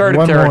this. Uncharted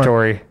One more.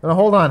 territory. Now,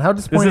 hold on. How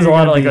This disappointed is a are you lot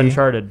gonna like be?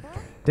 Uncharted.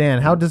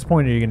 Dan, how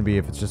disappointed are you going to be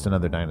if it's just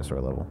another dinosaur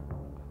level?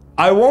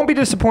 I won't be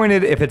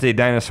disappointed if it's a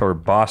dinosaur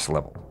boss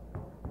level.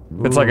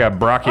 If it's like a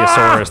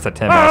Brachiosaurus that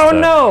Tim has Oh, to...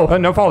 no!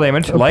 No fall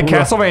damage. Like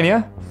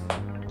Castlevania.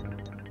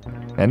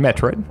 And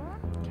Metroid.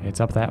 It's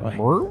up that way.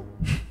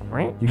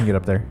 You can get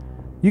up there.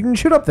 You can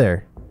shoot up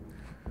there.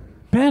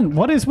 Ben,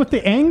 what is with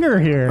the anger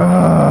here?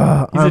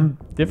 He's a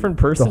different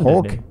person. the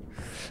Hulk.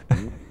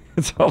 Isn't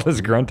It's all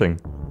this grunting.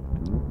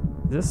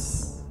 he?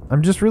 This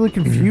I'm just really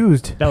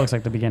confused. That looks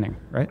like the beginning,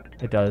 right?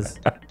 it does.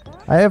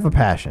 I have a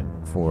passion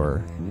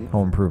for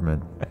home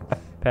improvement.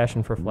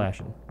 Passion for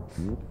flashing.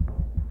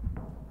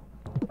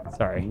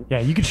 Sorry. Yeah,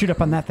 you can shoot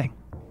up on that thing.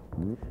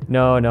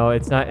 No,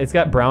 it's not. It's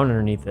got brown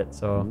underneath it,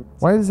 so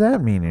Why does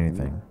that mean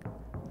anything?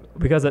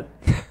 because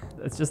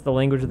it's just the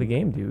language of the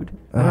game, dude.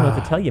 I don't know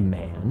what to tell you,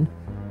 man.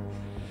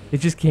 It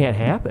just can't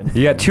happen.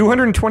 You got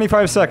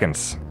 225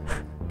 seconds.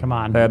 Come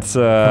on. That's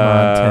on,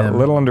 a Tim.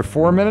 little under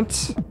 4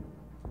 minutes.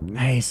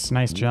 Nice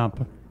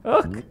jump.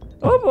 Ugh.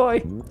 Oh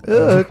boy.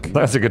 Ugh.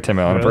 That's a good Tim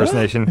Allen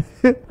impersonation.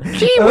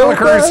 Gee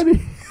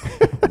willikers.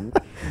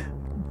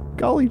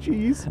 Golly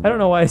jeez. I don't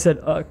know why I said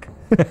uck.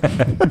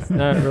 It's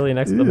not really an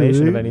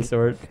exclamation of any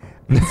sort.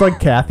 It's like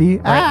Kathy.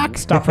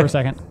 Axe. Stop for a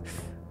second.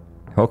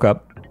 Hook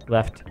up.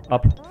 Left,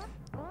 up.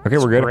 Okay,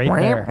 we're good. right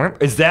there.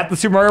 Is that the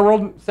Super Mario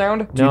World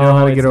sound? Do you know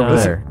how to it's get over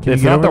not. there? Can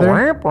It's you get not the over there?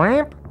 ramp,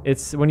 ramp.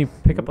 It's when you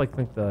pick up like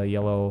the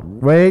yellow.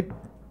 Wait.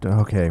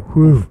 Okay.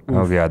 Whew.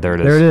 Oh yeah, there it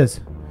is. There it is.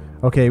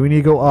 Okay, we need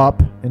to go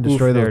up and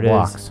destroy there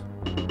those it is. blocks.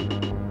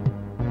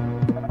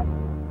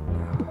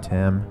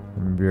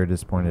 Tim, you're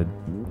disappointed.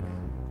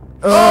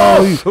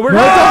 Oh, we're No,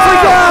 don't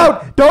freak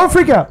out! Don't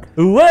freak out!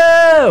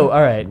 Whoa!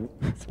 All right.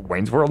 It's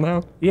Wayne's World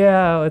now.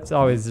 Yeah, it's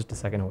always just a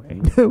second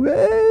away.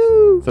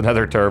 Woo! It's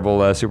another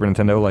terrible Super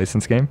Nintendo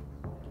license game.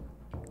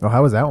 Oh,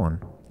 how was that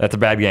one? That's a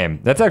bad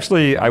game. That's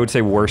actually, I would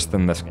say, worse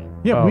than this game.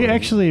 Yeah, Oh. we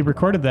actually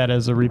recorded that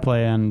as a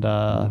replay and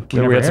we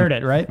never had some, aired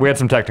it, right? We had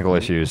some technical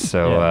issues,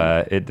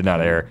 so it did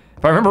not air.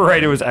 If I remember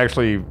right, it was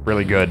actually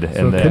really good. So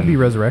and it then could be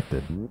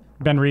resurrected.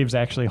 Ben Reeves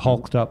actually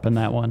hulked up in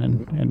that one,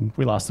 and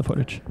we lost the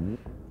footage.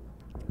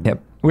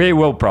 Yep. We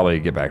will probably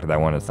get back to that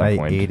one at some I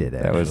point. ate it,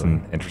 That was actually.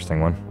 an interesting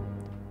one.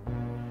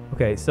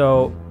 Okay,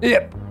 so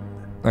Yep.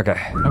 Okay.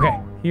 Okay.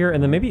 here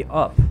and then maybe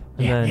up.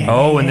 And then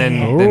Oh, and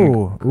then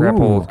Ooh,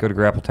 grapple. ooh. Go to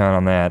Grapple Town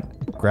on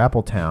that.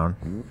 Grapple Town.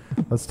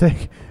 Let's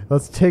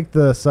take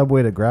the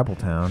subway to Grapple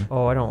Town.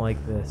 Oh, I don't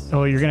like this.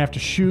 Oh, you're gonna have to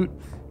shoot.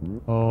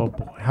 Oh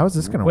boy. How is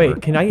this gonna work?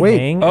 Wait, can I Wait,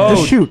 hang? Oh,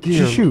 just shoot. dear.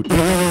 Just shoot.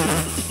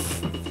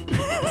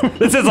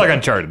 This is like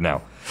Uncharted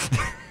now.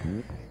 Oh,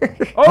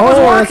 it's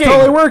Oh, it's working!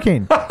 totally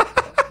working.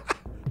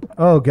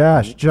 Oh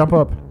gosh, jump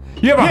up.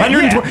 You have Yeah,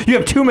 120. yeah. You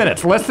have 2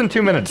 minutes. Less than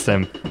 2 minutes,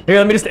 Tim. Here,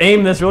 let me just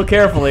aim this real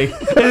carefully.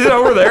 Is it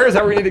over there? Is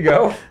that where you need to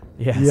go?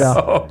 Yes. Yeah.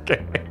 Oh,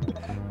 okay.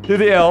 Do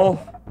the L.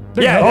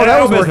 Yeah. Oh, that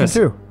L was working business.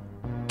 too.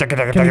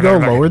 Can you go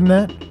lower than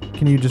that?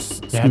 Can you just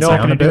scoot it's not down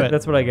gonna a do bit? it.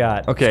 That's what I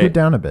got. Okay. Scoot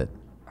down a bit.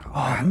 Oh,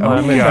 I'm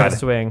gonna try God. to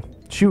swing.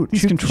 Shoot.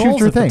 These Shoot controls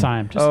your at the thing.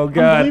 time. Just Oh,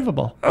 God.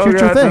 unbelievable. Oh, Shoot your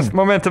God, thing. this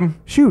momentum.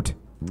 Shoot.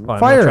 Oh, I'm gonna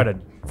Fire. try to-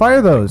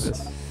 Fire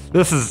those.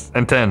 This is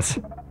intense.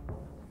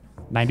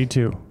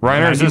 92.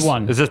 Reiner,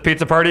 91. is this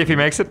pizza party if he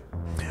makes it?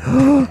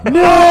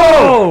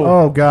 No!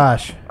 Oh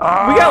gosh. We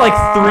got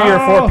like 3 or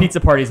 4 pizza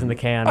parties in the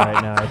can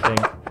right now, I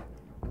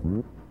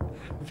think.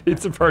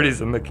 Pizza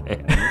party's in the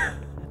can.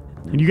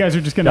 And you guys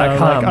are just gonna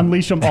 .com. like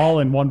unleash them all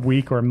in 1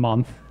 week or a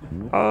month.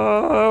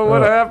 Oh,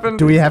 what happened?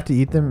 Do we have to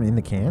eat them in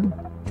the can?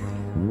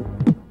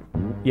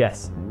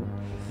 Yes.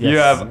 You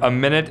Yes. have 1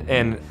 minute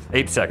and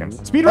 8 seconds.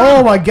 Speed run.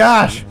 Oh my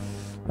gosh.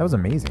 That was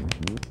amazing.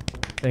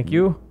 Thank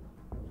you.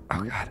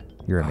 Oh, God.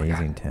 You're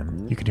amazing,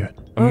 Tim. You can do it.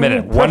 A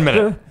minute. 1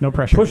 minute. No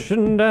pressure.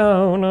 Pushing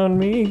down on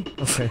me.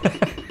 Okay.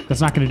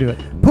 That's not gonna do it.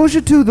 Push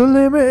it to the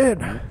limit.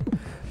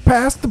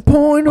 Past the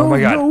point Oh of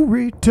my God. no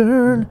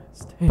return.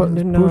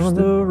 Standing push on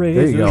the- the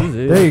There you go. razor's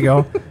There you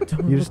go. edge.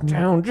 You just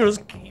Down,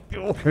 just keep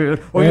your head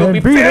or And you'll be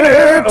beat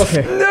finished.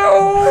 it. Okay.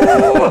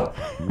 No!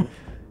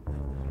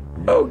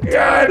 Oh,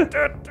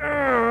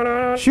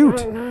 God. shoot.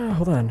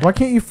 Hold on. Why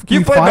can't you? You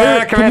Can play fire?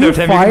 Banana Can Commando, you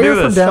Tim. You can fire do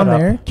from this. down Shut up.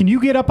 there? Can you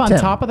get up on Tim.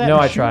 top of that? No,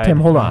 and I shoot? tried. Tim,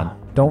 hold on.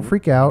 Don't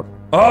freak out.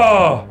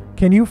 Oh!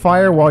 Can you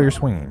fire while you're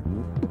swinging?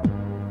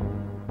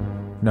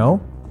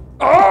 No.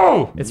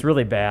 Oh! It's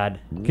really bad.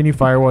 Can you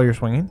fire while you're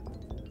swinging?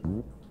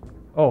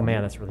 Oh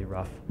man, that's really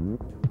rough.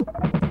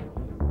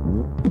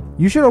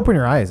 You should open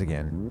your eyes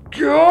again.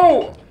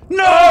 Go!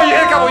 No! You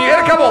hit a couple! You hit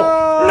a couple!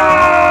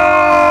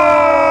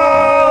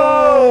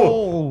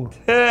 No!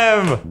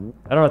 Tim!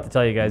 I don't know what to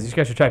tell you guys. You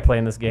guys should try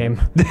playing this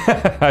game.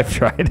 I've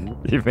tried.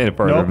 You've made it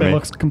part of Nope, me. it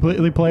looks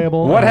completely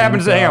playable. What and,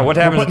 happens? Hang on. What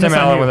we're happens to putting Tim this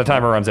on Allen you. when the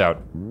timer runs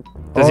out?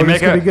 Does Oh, he this make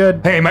could a? be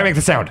good. Hey, he might make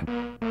the sound. He's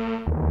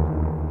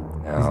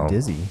No.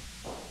 dizzy.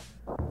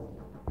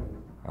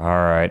 All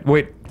right.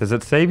 Wait. Does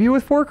it save you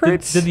with 4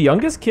 crates? Did the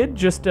youngest kid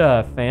just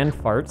fan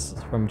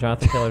farts from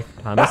Jonathan Taylor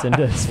Thomas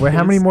into space? Wait,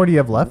 how many more do you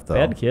have left though?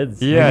 Bad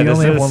kids. Yeah. You this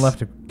only have is- one left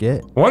to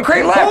get. 1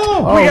 crate left.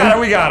 Oh, we got it.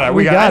 We got it. we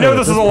We got it. I got know it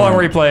this at is a this long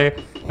point.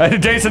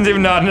 replay. Jason's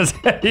even nodding his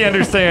head. He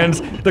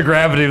understands the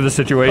gravity of the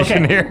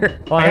situation Okay. here.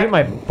 Well, I get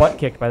my butt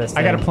kicked by this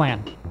I got a thing.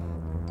 plan.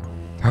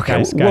 Okay.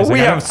 Guys, well, I we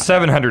got have a-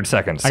 700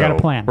 seconds. I got a so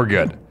plan. We're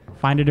good.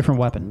 Find a different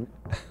weapon.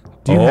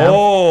 Do you have?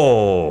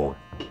 Oh,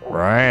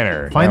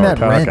 Reiner. Find now that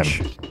we're wrench.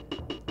 talking.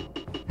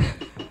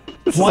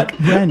 What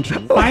wrench?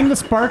 Find the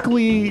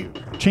sparkly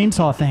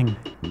chainsaw thing.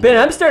 Ben,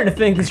 I'm starting to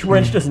think this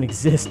wrench doesn't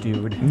exist,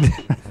 dude.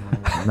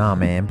 Nah,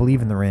 man.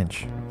 Believe in the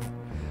wrench.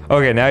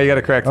 Okay, now you got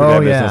to crack through Oh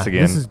that yeah, business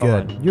again. this is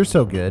good. You're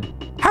so good.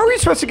 How are you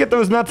supposed to get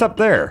those nuts up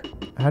there?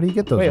 How do you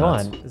get those Wait, hold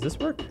nuts? on. Does this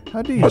work?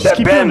 How do you? What's Just that,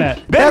 keep Ben? doing that.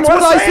 Ben That's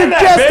was what I saying that.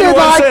 suggested Ben was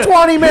like saying-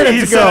 20 minutes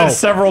he said ago. it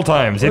several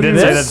times. He Look at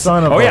didn't say this that.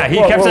 son of Oh a- yeah, he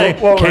Whoa, kept whoa, saying,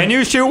 whoa, whoa. "Can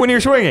you shoot when you're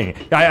swinging?"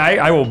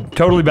 I will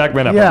totally back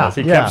Ben up Yeah, on this.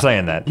 He yeah. kept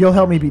saying that. You'll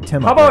help me beat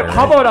Tim. How up later,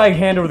 about right? I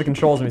hand over the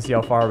controls and we see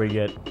how far we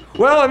get?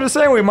 Well, I'm just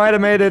saying we might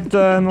have made it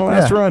in the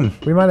last Yeah. run.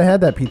 We might have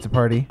had that pizza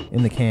party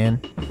in the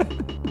can.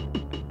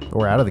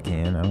 Or out of the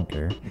can. I don't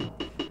care.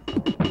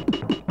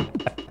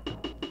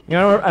 You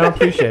know, I don't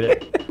appreciate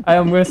it.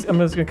 I'm just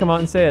gonna come out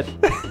and say it.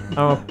 I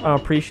don't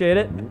appreciate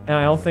it, and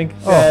I don't think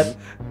that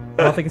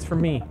I don't think it's for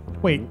me.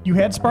 Wait, you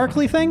had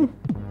sparkly thing?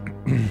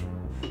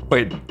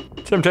 Wait,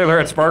 Tim Taylor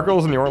had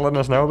sparkles and you weren't letting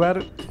us know about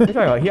it? What are you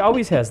talking about? He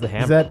always has the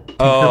hammer. Is that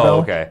Oh,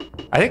 Tinkerbell? okay.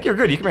 I think you're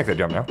good. You can make that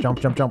jump now. Jump,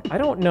 jump, jump. I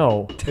don't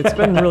know. It's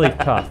been really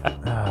tough.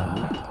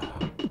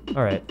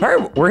 All right. All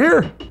right, we're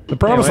here. The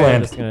promised Anyway,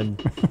 I'm land.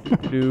 just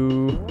gonna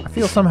do. I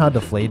feel somehow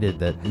deflated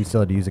that we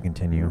still had to use a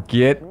continue.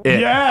 Get it.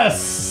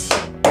 Yes!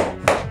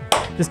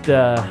 Just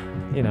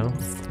you know.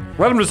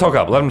 Let him just hook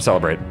up. Let him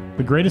celebrate.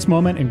 The greatest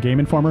moment in Game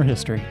Informer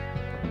history.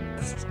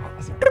 This is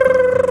awesome.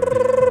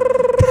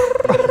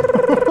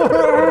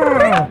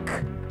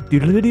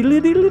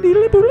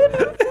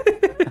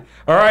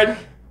 All right.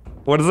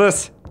 What is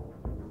this?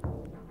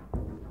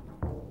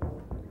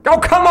 Oh,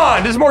 come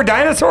on. There's more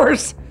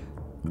dinosaurs.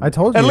 I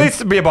told you. At least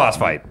it'd be a boss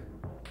fight.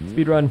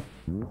 Speed run.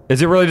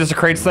 Is it really just a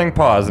crates thing?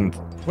 Pause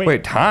and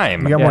wait,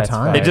 time. You got Yeah, more it's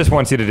time. fine. It just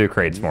wants you to do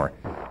crates more.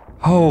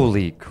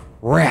 Holy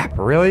crap,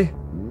 really?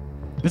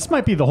 This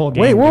might be the whole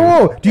game. Wait, dude.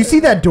 whoa, whoa. Do you see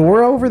that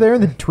door over there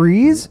in the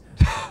trees?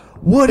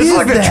 What This is is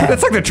like that?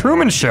 it's like the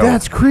Truman Show.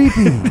 That's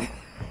creepy.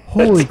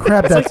 Holy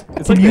crap, that's...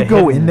 it's Can like you the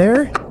go hidden- in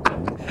there?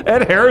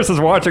 Ed Harris is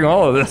watching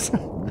all of this.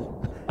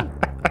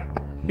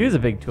 He was a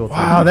big tool.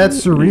 Wow,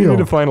 that's You need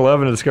to surreal. find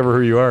love and discover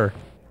who you are.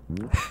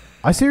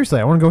 I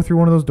want to go through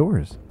one of those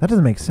doors. That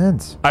doesn't make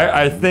sense.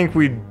 I think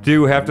we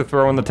do have to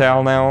throw in the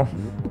towel now.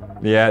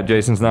 Yeah,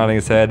 Jason's nodding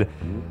his head.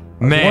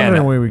 I'm Man,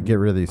 wondering when we get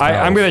rid of these.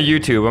 I'm towels. gonna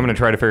YouTube. I'm gonna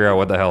try to figure out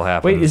what the hell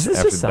happened. Wait, is this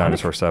after just the Sonic?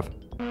 dinosaur stuff?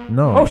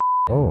 No.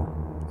 Oh,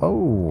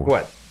 Oh.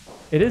 What?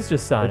 It is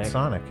just Sonic. It's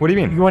Sonic. What do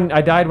you mean?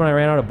 I died when I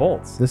ran out of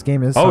bolts. This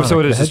game is. Oh, Sonic so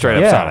it the is just straight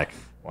Hedgehog. up Yeah. Sonic.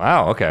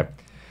 Wow. Okay.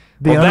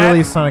 The Well, that-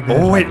 unreleased Sonic the Oh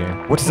Hedgehog wait,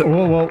 game. what's the?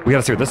 Whoa, whoa. We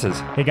gotta see what this is.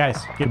 Hey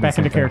guys, get back the into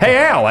same thing. character. Hey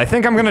Al, I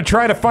think I'm gonna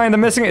try to find the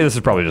missing. This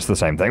is probably just the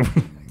same thing.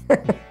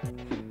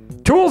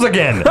 Tools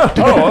again.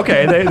 Oh,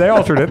 okay. They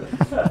altered it.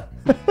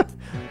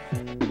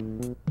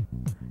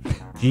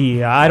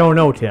 Gee, I don't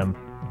know, Tim.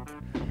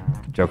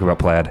 Joke about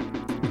plaid.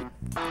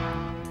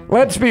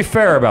 Let's be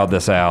fair about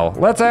this, Al.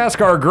 Let's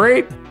ask our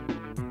great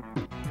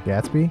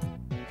Gatsby.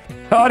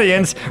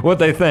 audience what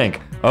they think.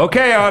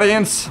 Okay,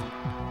 audience.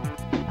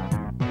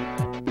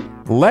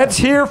 Let's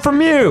hear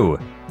from you.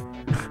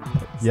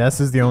 Yes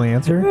is the only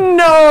answer.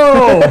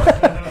 No!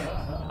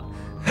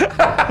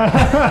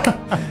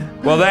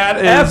 Well, that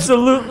is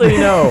Absolutely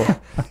no.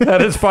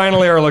 that is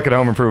finally our look at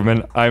Home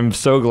Improvement. I'm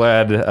so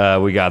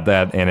glad we got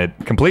that, and it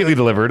completely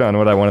delivered on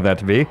what I wanted that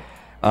to be.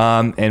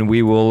 And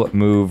we will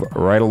move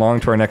right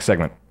along to our next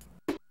segment.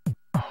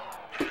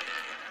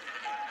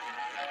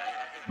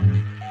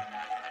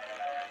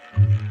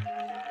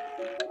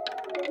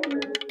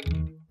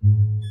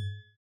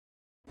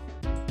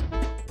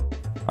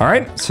 All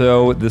right,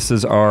 so this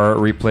is our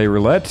replay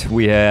roulette.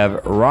 We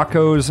have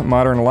Rocco's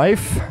Modern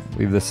Life. I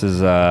believe this is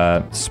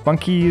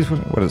Spunky's.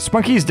 What is it?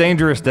 Spunky's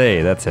Dangerous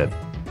Day? That's it.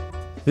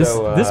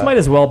 This might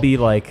as well be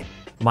like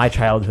my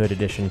childhood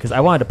edition because I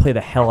wanted to play the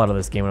hell out of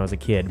this game when I was a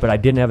kid, but I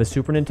didn't have a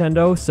Super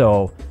Nintendo,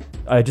 so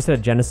I just had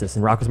a Genesis,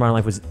 and Rocko's Modern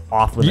Life was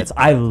off limits.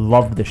 I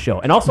loved the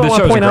show, and also I The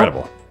want to show's point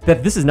incredible. out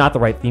that this is not the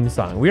right theme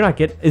song. We're not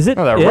getting. Is it?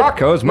 Oh, that it?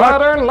 Rocco's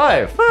Modern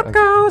Life.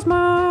 Rocko's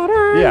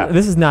Modern. Yeah.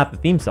 This is not the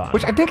theme song.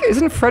 Which I think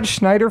isn't Fred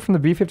Schneider from the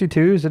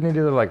B-52s? Didn't he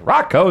do the like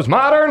Rocco's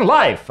Modern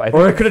Life? I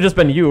or think it could have just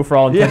been you for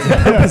all intents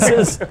and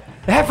purposes.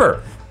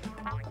 ever.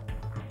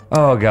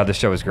 Oh god, this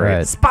show is great.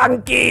 Right.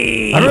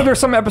 Spunky. I remember there was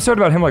some episode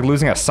about him like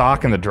losing a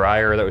sock in the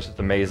dryer that was just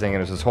amazing, and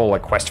it was this whole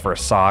like quest for a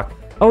sock.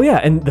 Oh yeah,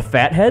 and the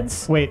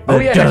Fatheads. Wait. Oh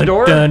yeah, next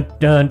door. Dun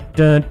dun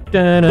dun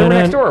dun. They were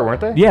next dun. door, weren't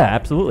they? Yeah,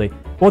 absolutely.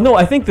 Well, no,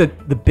 I think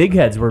that the Big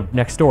Heads were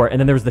next door, and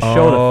then there was the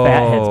show The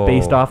Fatheads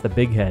based off the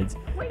Big Heads.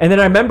 And then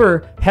I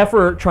remember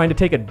Heifer trying to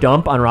take a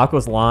dump on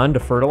Rocco's lawn to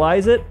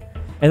fertilize it.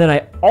 And then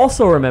I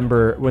also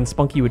remember when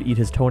Spunky would eat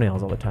his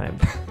toenails all the time.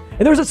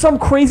 And there was some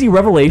crazy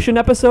Revelation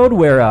episode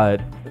where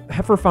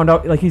Heifer found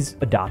out like he's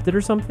adopted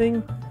or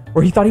something,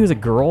 or he thought he was a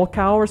girl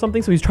cow or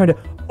something. So he's trying to.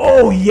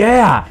 Oh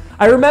yeah,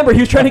 I remember he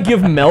was trying to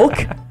give milk.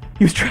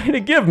 He was trying to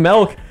give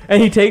milk, and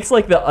he takes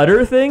like the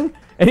udder thing.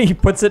 And he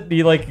puts it,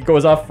 he like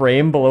goes off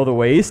frame below the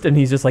waist, and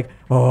he's just like,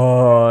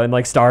 oh, and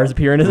like stars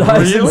appear in his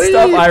eyes and Really?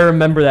 stuff. I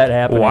remember that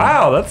happening.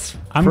 Wow, that's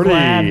I'm pretty.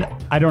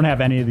 glad I don't have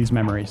any of these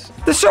memories.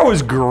 This show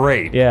is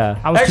great. Yeah.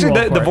 I was too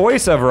Actually, old the for it.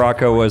 voice of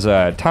Rocco was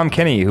Tom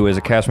Kenny, who is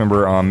a cast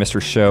member on Mr.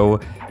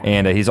 Show,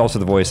 and he's also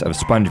the voice of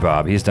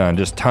SpongeBob. He's done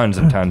just tons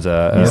and tons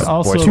of He's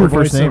also voice the work.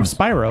 first voice of names.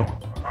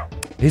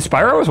 Spyro. He's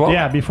Spyro as well?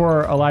 Yeah,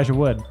 before Elijah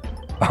Wood.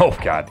 Oh,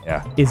 God,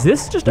 yeah. Is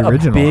this just The a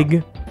original.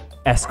 big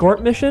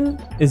escort mission?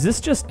 Is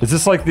this just Is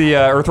this like the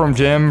Earthworm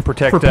Jim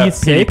protect For Pete's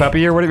Petey sake?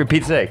 Puppy or whatever?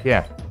 Pete's sake,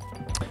 yeah.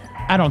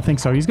 I don't think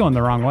so. He's going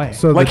the wrong way.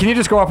 So Like, the, can you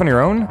just go off on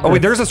your own? Oh,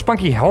 wait, there's a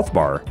Spunky health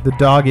bar. the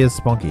dog is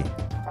Spunky.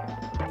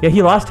 Yeah,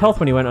 he lost health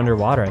when he went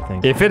underwater, I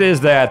think. If it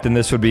is that, then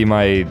this would be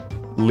my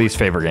least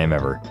favorite game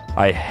ever.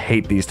 I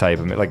hate these type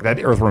of, like,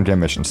 that Earthworm Jim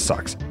mission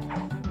sucks.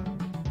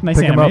 Nice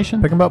Pick him up.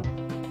 animation. Pick him up.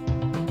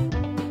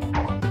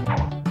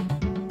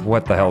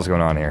 What the hell's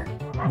going on here?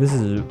 This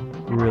is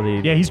really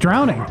Yeah, he's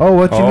drowning. Oh,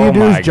 what you Oh need to do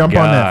my is jump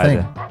on that God.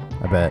 thing.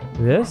 I bet.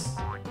 this?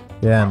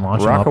 Yeah, and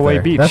launch him up Rockaway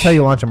there. Beach. That's how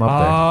you launch him up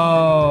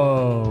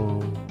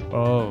Oh.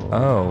 Oh.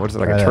 Oh, what is it,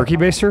 like a Yeah. turkey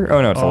baster?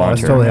 Oh, no, it's a Oh, there. launcher.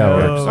 That's totally how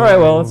it No. works. All right,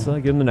 well, let's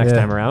give him the next Yeah.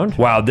 time around.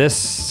 Wow, this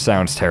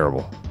sounds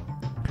terrible.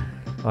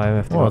 I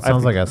have to. Well, it I have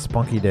sounds to- like a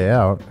spunky day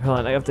out. Hold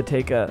on, I have to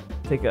take a.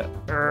 You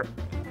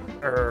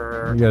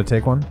gotta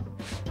take one?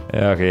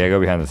 Yeah, okay, yeah, go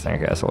behind the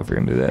sandcastle if you're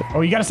gonna do that.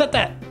 Oh, you gotta set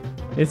that.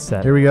 It's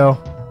set. Here we go.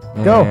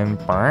 Go. And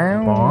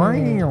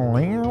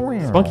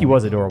Spunky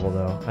was adorable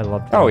though. I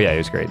loved him. Oh yeah, he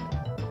was great.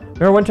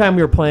 Remember one time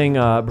we were playing,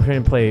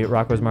 pretending to play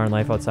Rocko's Modern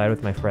Life outside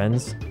with my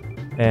friends,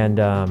 and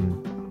I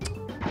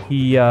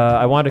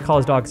wanted to call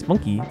his dog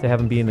Spunky to have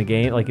him be in the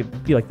game, like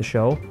it be like the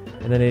show,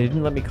 and then they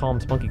didn't let me call him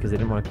Spunky because they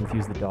didn't want to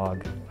confuse the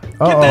dog.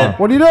 Uh-oh.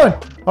 What are you doing?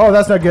 Oh,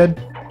 that's not good.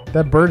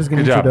 That bird is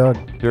gonna Good eat job. your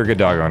dog. You're a good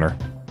dog owner.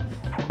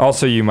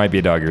 Also, you might be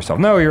a dog yourself.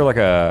 No, you're like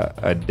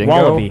a dingo.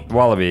 Wallaby.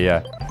 Wallaby,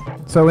 yeah.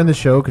 So in the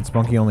show, could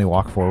Spunky only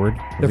walk forward?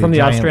 They're Is he from a the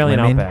giant Australian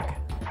lemming? outback.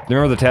 Do you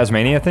remember the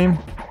Tasmania theme?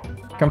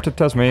 Come to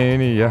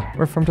Tasmania.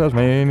 We're from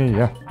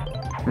Tasmania.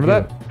 Remember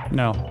that?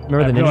 No.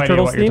 Remember I the have no Ninja idea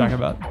Turtles what you're theme? talking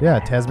about. Yeah,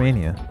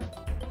 Tasmania.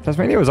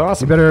 Tasmania was You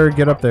awesome. better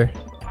get up there.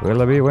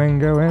 Willoughby,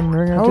 Wingo, and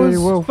Ringer How to is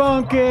you, wolf.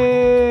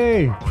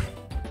 Funky! Oh,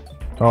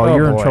 Oh,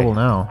 you're in boy. trouble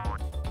now.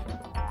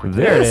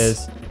 There it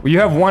is. Well, you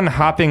have one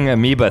hopping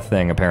amoeba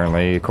thing,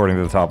 apparently, according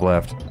to the top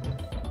left.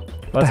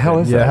 What the hell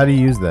is Yeah, that? how do you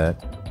use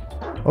that?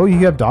 Oh, you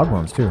have dog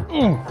bones too.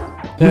 Use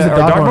Are the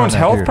dog bone on bones that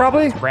health, dude.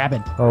 probably?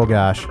 Rabid. Oh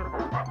gosh.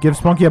 Give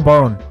Spunky a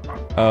bone.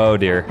 Oh,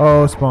 dear.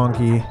 Oh,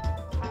 Spunky.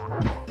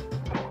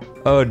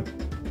 Oh.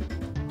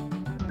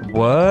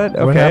 What? What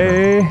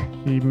Okay.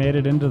 He made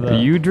it into the. Are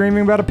you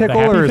dreaming about a pickle,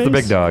 happy or is the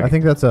face? big dog? I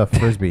think that's a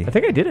frisbee. I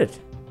think I did it.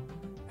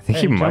 I think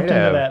Hey, he he might jumped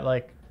have. into that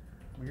like.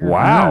 weird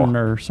Wow. urn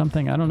or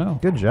something. I don't know.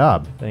 Good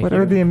job. Thank What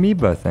you. are the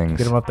amoeba things?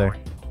 Get him up there.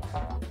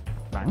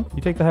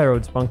 You take the high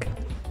road, Spunk.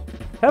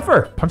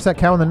 Heifer. Punch that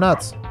cow in the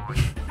nuts.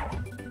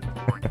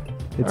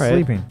 It's All right.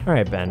 sleeping. All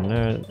right,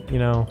 Ben. You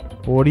know.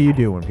 What do you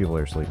do when people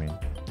are sleeping?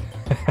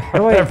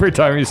 Every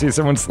time you see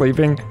someone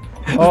sleeping,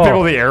 Oh.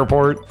 people at the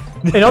airport,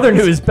 In other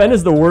news, Ben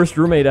is the worst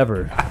roommate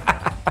ever.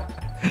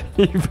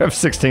 you have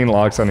 16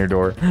 locks on your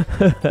door.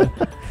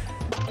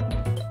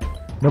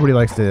 Nobody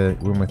likes to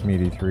room with me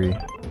at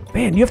E3.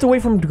 Man, you have to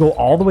wait for him to go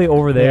all the way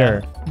over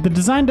there. The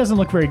design doesn't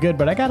look very good,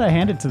 but I gotta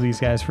hand it to these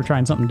guys for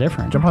trying something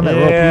different. Jump on that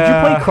Yeah. rope.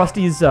 Did you play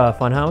Krusty's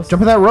Funhouse?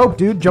 Jump on that rope,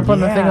 dude. Jump on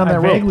the thing on that I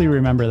rope. vaguely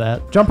remember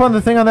that. Jump on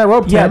the thing on that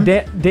rope, Yeah, Tim.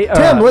 Tim,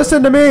 Tim,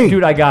 listen to me.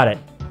 Dude, I got it.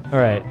 All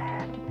right.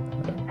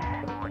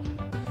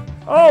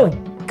 Oh,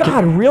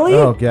 God, really?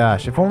 Oh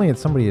gosh, if only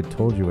somebody had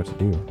told you what to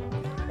do.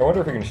 I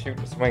wonder if we can shoot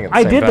and swing at the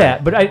I same did time.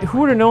 that, but who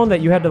would have known that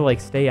you had to, like,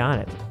 stay on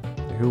it?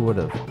 Who would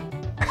have?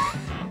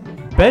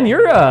 Ben,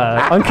 you're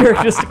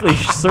uncharacteristically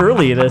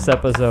surly this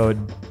episode.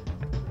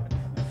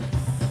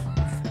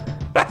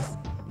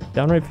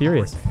 Downright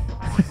furious.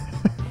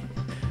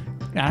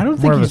 I don't More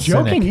think of he's a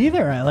cynic. joking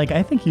either.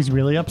 I think he's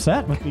really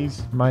upset with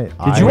these My Did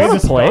eyes you ever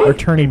play? are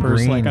turning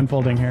papers green. like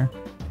unfolding here.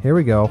 Here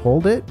we go.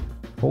 Hold it.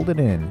 Hold it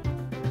in.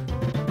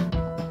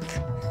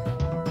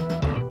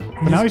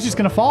 But now he's just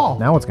gonna fall.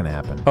 Now what's gonna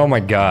happen? Oh my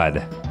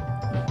god.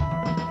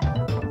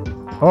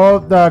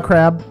 Oh, the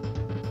crab.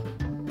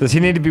 Does he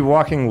need to be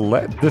walking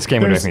this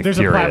game would make me There's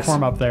a furious.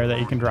 platform up there that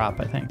you can drop,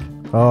 I think.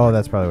 Oh,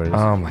 that's probably what it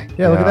is. Oh my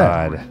Yeah, look at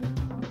god.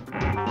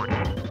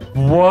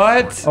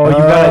 What? Oh, you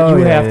Oh,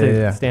 yeah, have yeah, to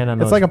yeah. stand on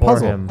It's those like a for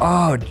puzzle. him.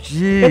 Oh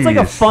jeez. It's like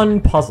a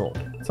fun puzzle.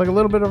 It's like a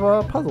little bit of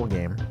a puzzle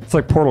game. It's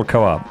like Portal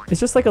Co-op. It's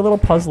just like a little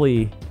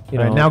puzzly, you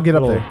know. All right, now get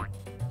up little- there.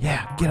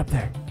 Yeah, get up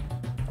there.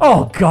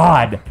 Oh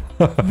God,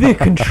 the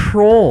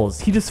controls.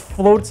 He just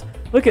floats.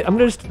 Look at. I'm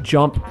gonna just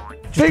jump.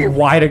 Just Figure-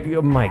 wide.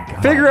 Oh my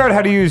God. Figure out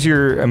how to use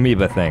your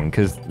amoeba thing,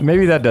 because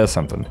maybe that does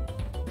something.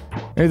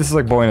 Maybe this is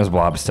like Boy and His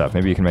Blob stuff.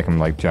 Maybe you can make him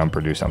like jump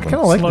or do something.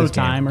 Kind of like Slow this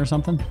time or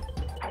something. game.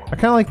 I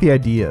kind of like the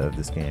idea of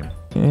this game.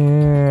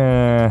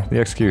 Yeah, the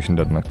execution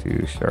doesn't look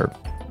too sharp.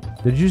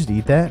 Did you just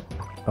eat that?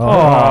 Oh.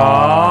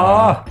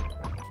 Aww.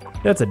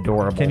 That's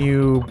adorable. Can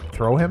you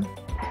throw him?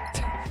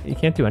 You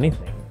can't do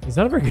anything. He's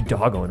not a very good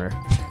dog owner.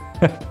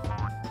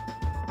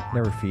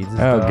 Never feeds his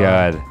Oh dog.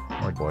 god.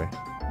 Oh boy.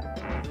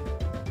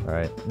 All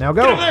right, now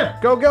go.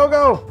 Go, go,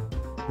 go.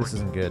 This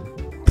isn't good.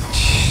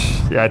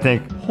 Yeah, I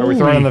think. Are we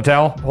throwing in the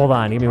towel? Hold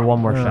on. Give me one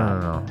more No,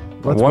 shot. no, no, no.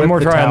 Let's One whip more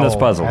the try on this towel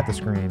puzzle. At the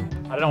screen.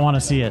 I don't want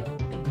to see it.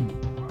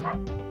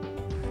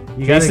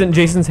 You gotta-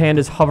 Jason's hand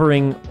is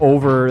hovering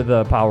over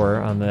the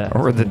power on the.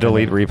 Or the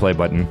delete replay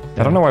button.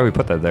 I don't know why we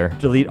put that there.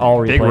 Delete all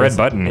replays. Big red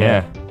button,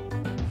 yeah.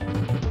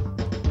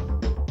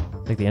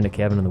 Like the end of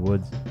Cabin in the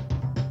Woods.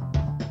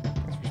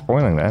 We're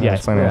spoiling that. Yeah, I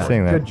was planning on it's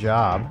seeing that. Good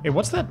job. Hey,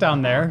 what's that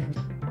down there?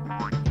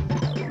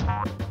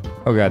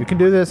 Oh god. You can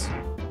do this.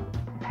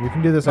 You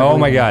can do this. I Oh believe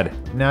my in you.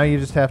 god. Now you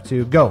just have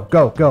to go,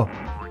 go, go.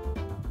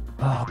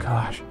 Oh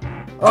gosh.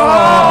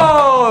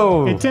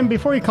 Oh! Hey, Tim,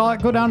 before you call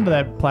it, go down to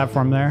that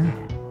platform there.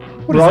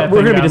 What We're, is that we're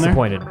thing gonna be down there?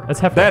 disappointed. That's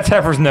Heifer. That's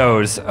Heifer's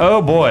nose.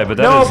 Oh boy, but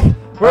that Nope. is.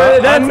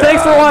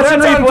 Thanks for watching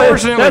That's replay.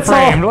 unfortunately That's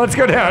framed. all. Let's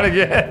go down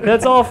again.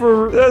 That's all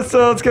for.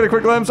 Let's get a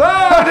quick glimpse.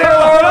 Oh dear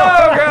lord!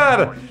 Oh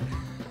god!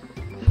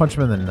 Punch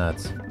him in the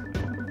nuts.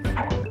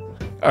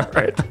 All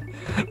right,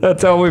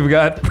 that's all we've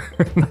got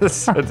for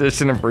this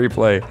edition of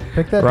Replay.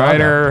 Pick that dog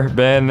Reiner,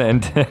 Ben,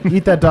 and Tim.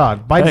 Eat that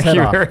dog. Bite his Thank head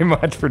you off. very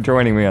much for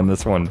joining me on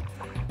this one.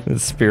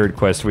 This spirit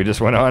quest we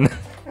just went on.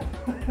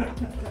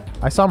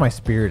 I saw my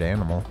spirit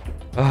animal.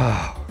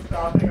 Oh,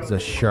 It's a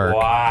shark.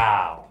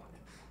 wow.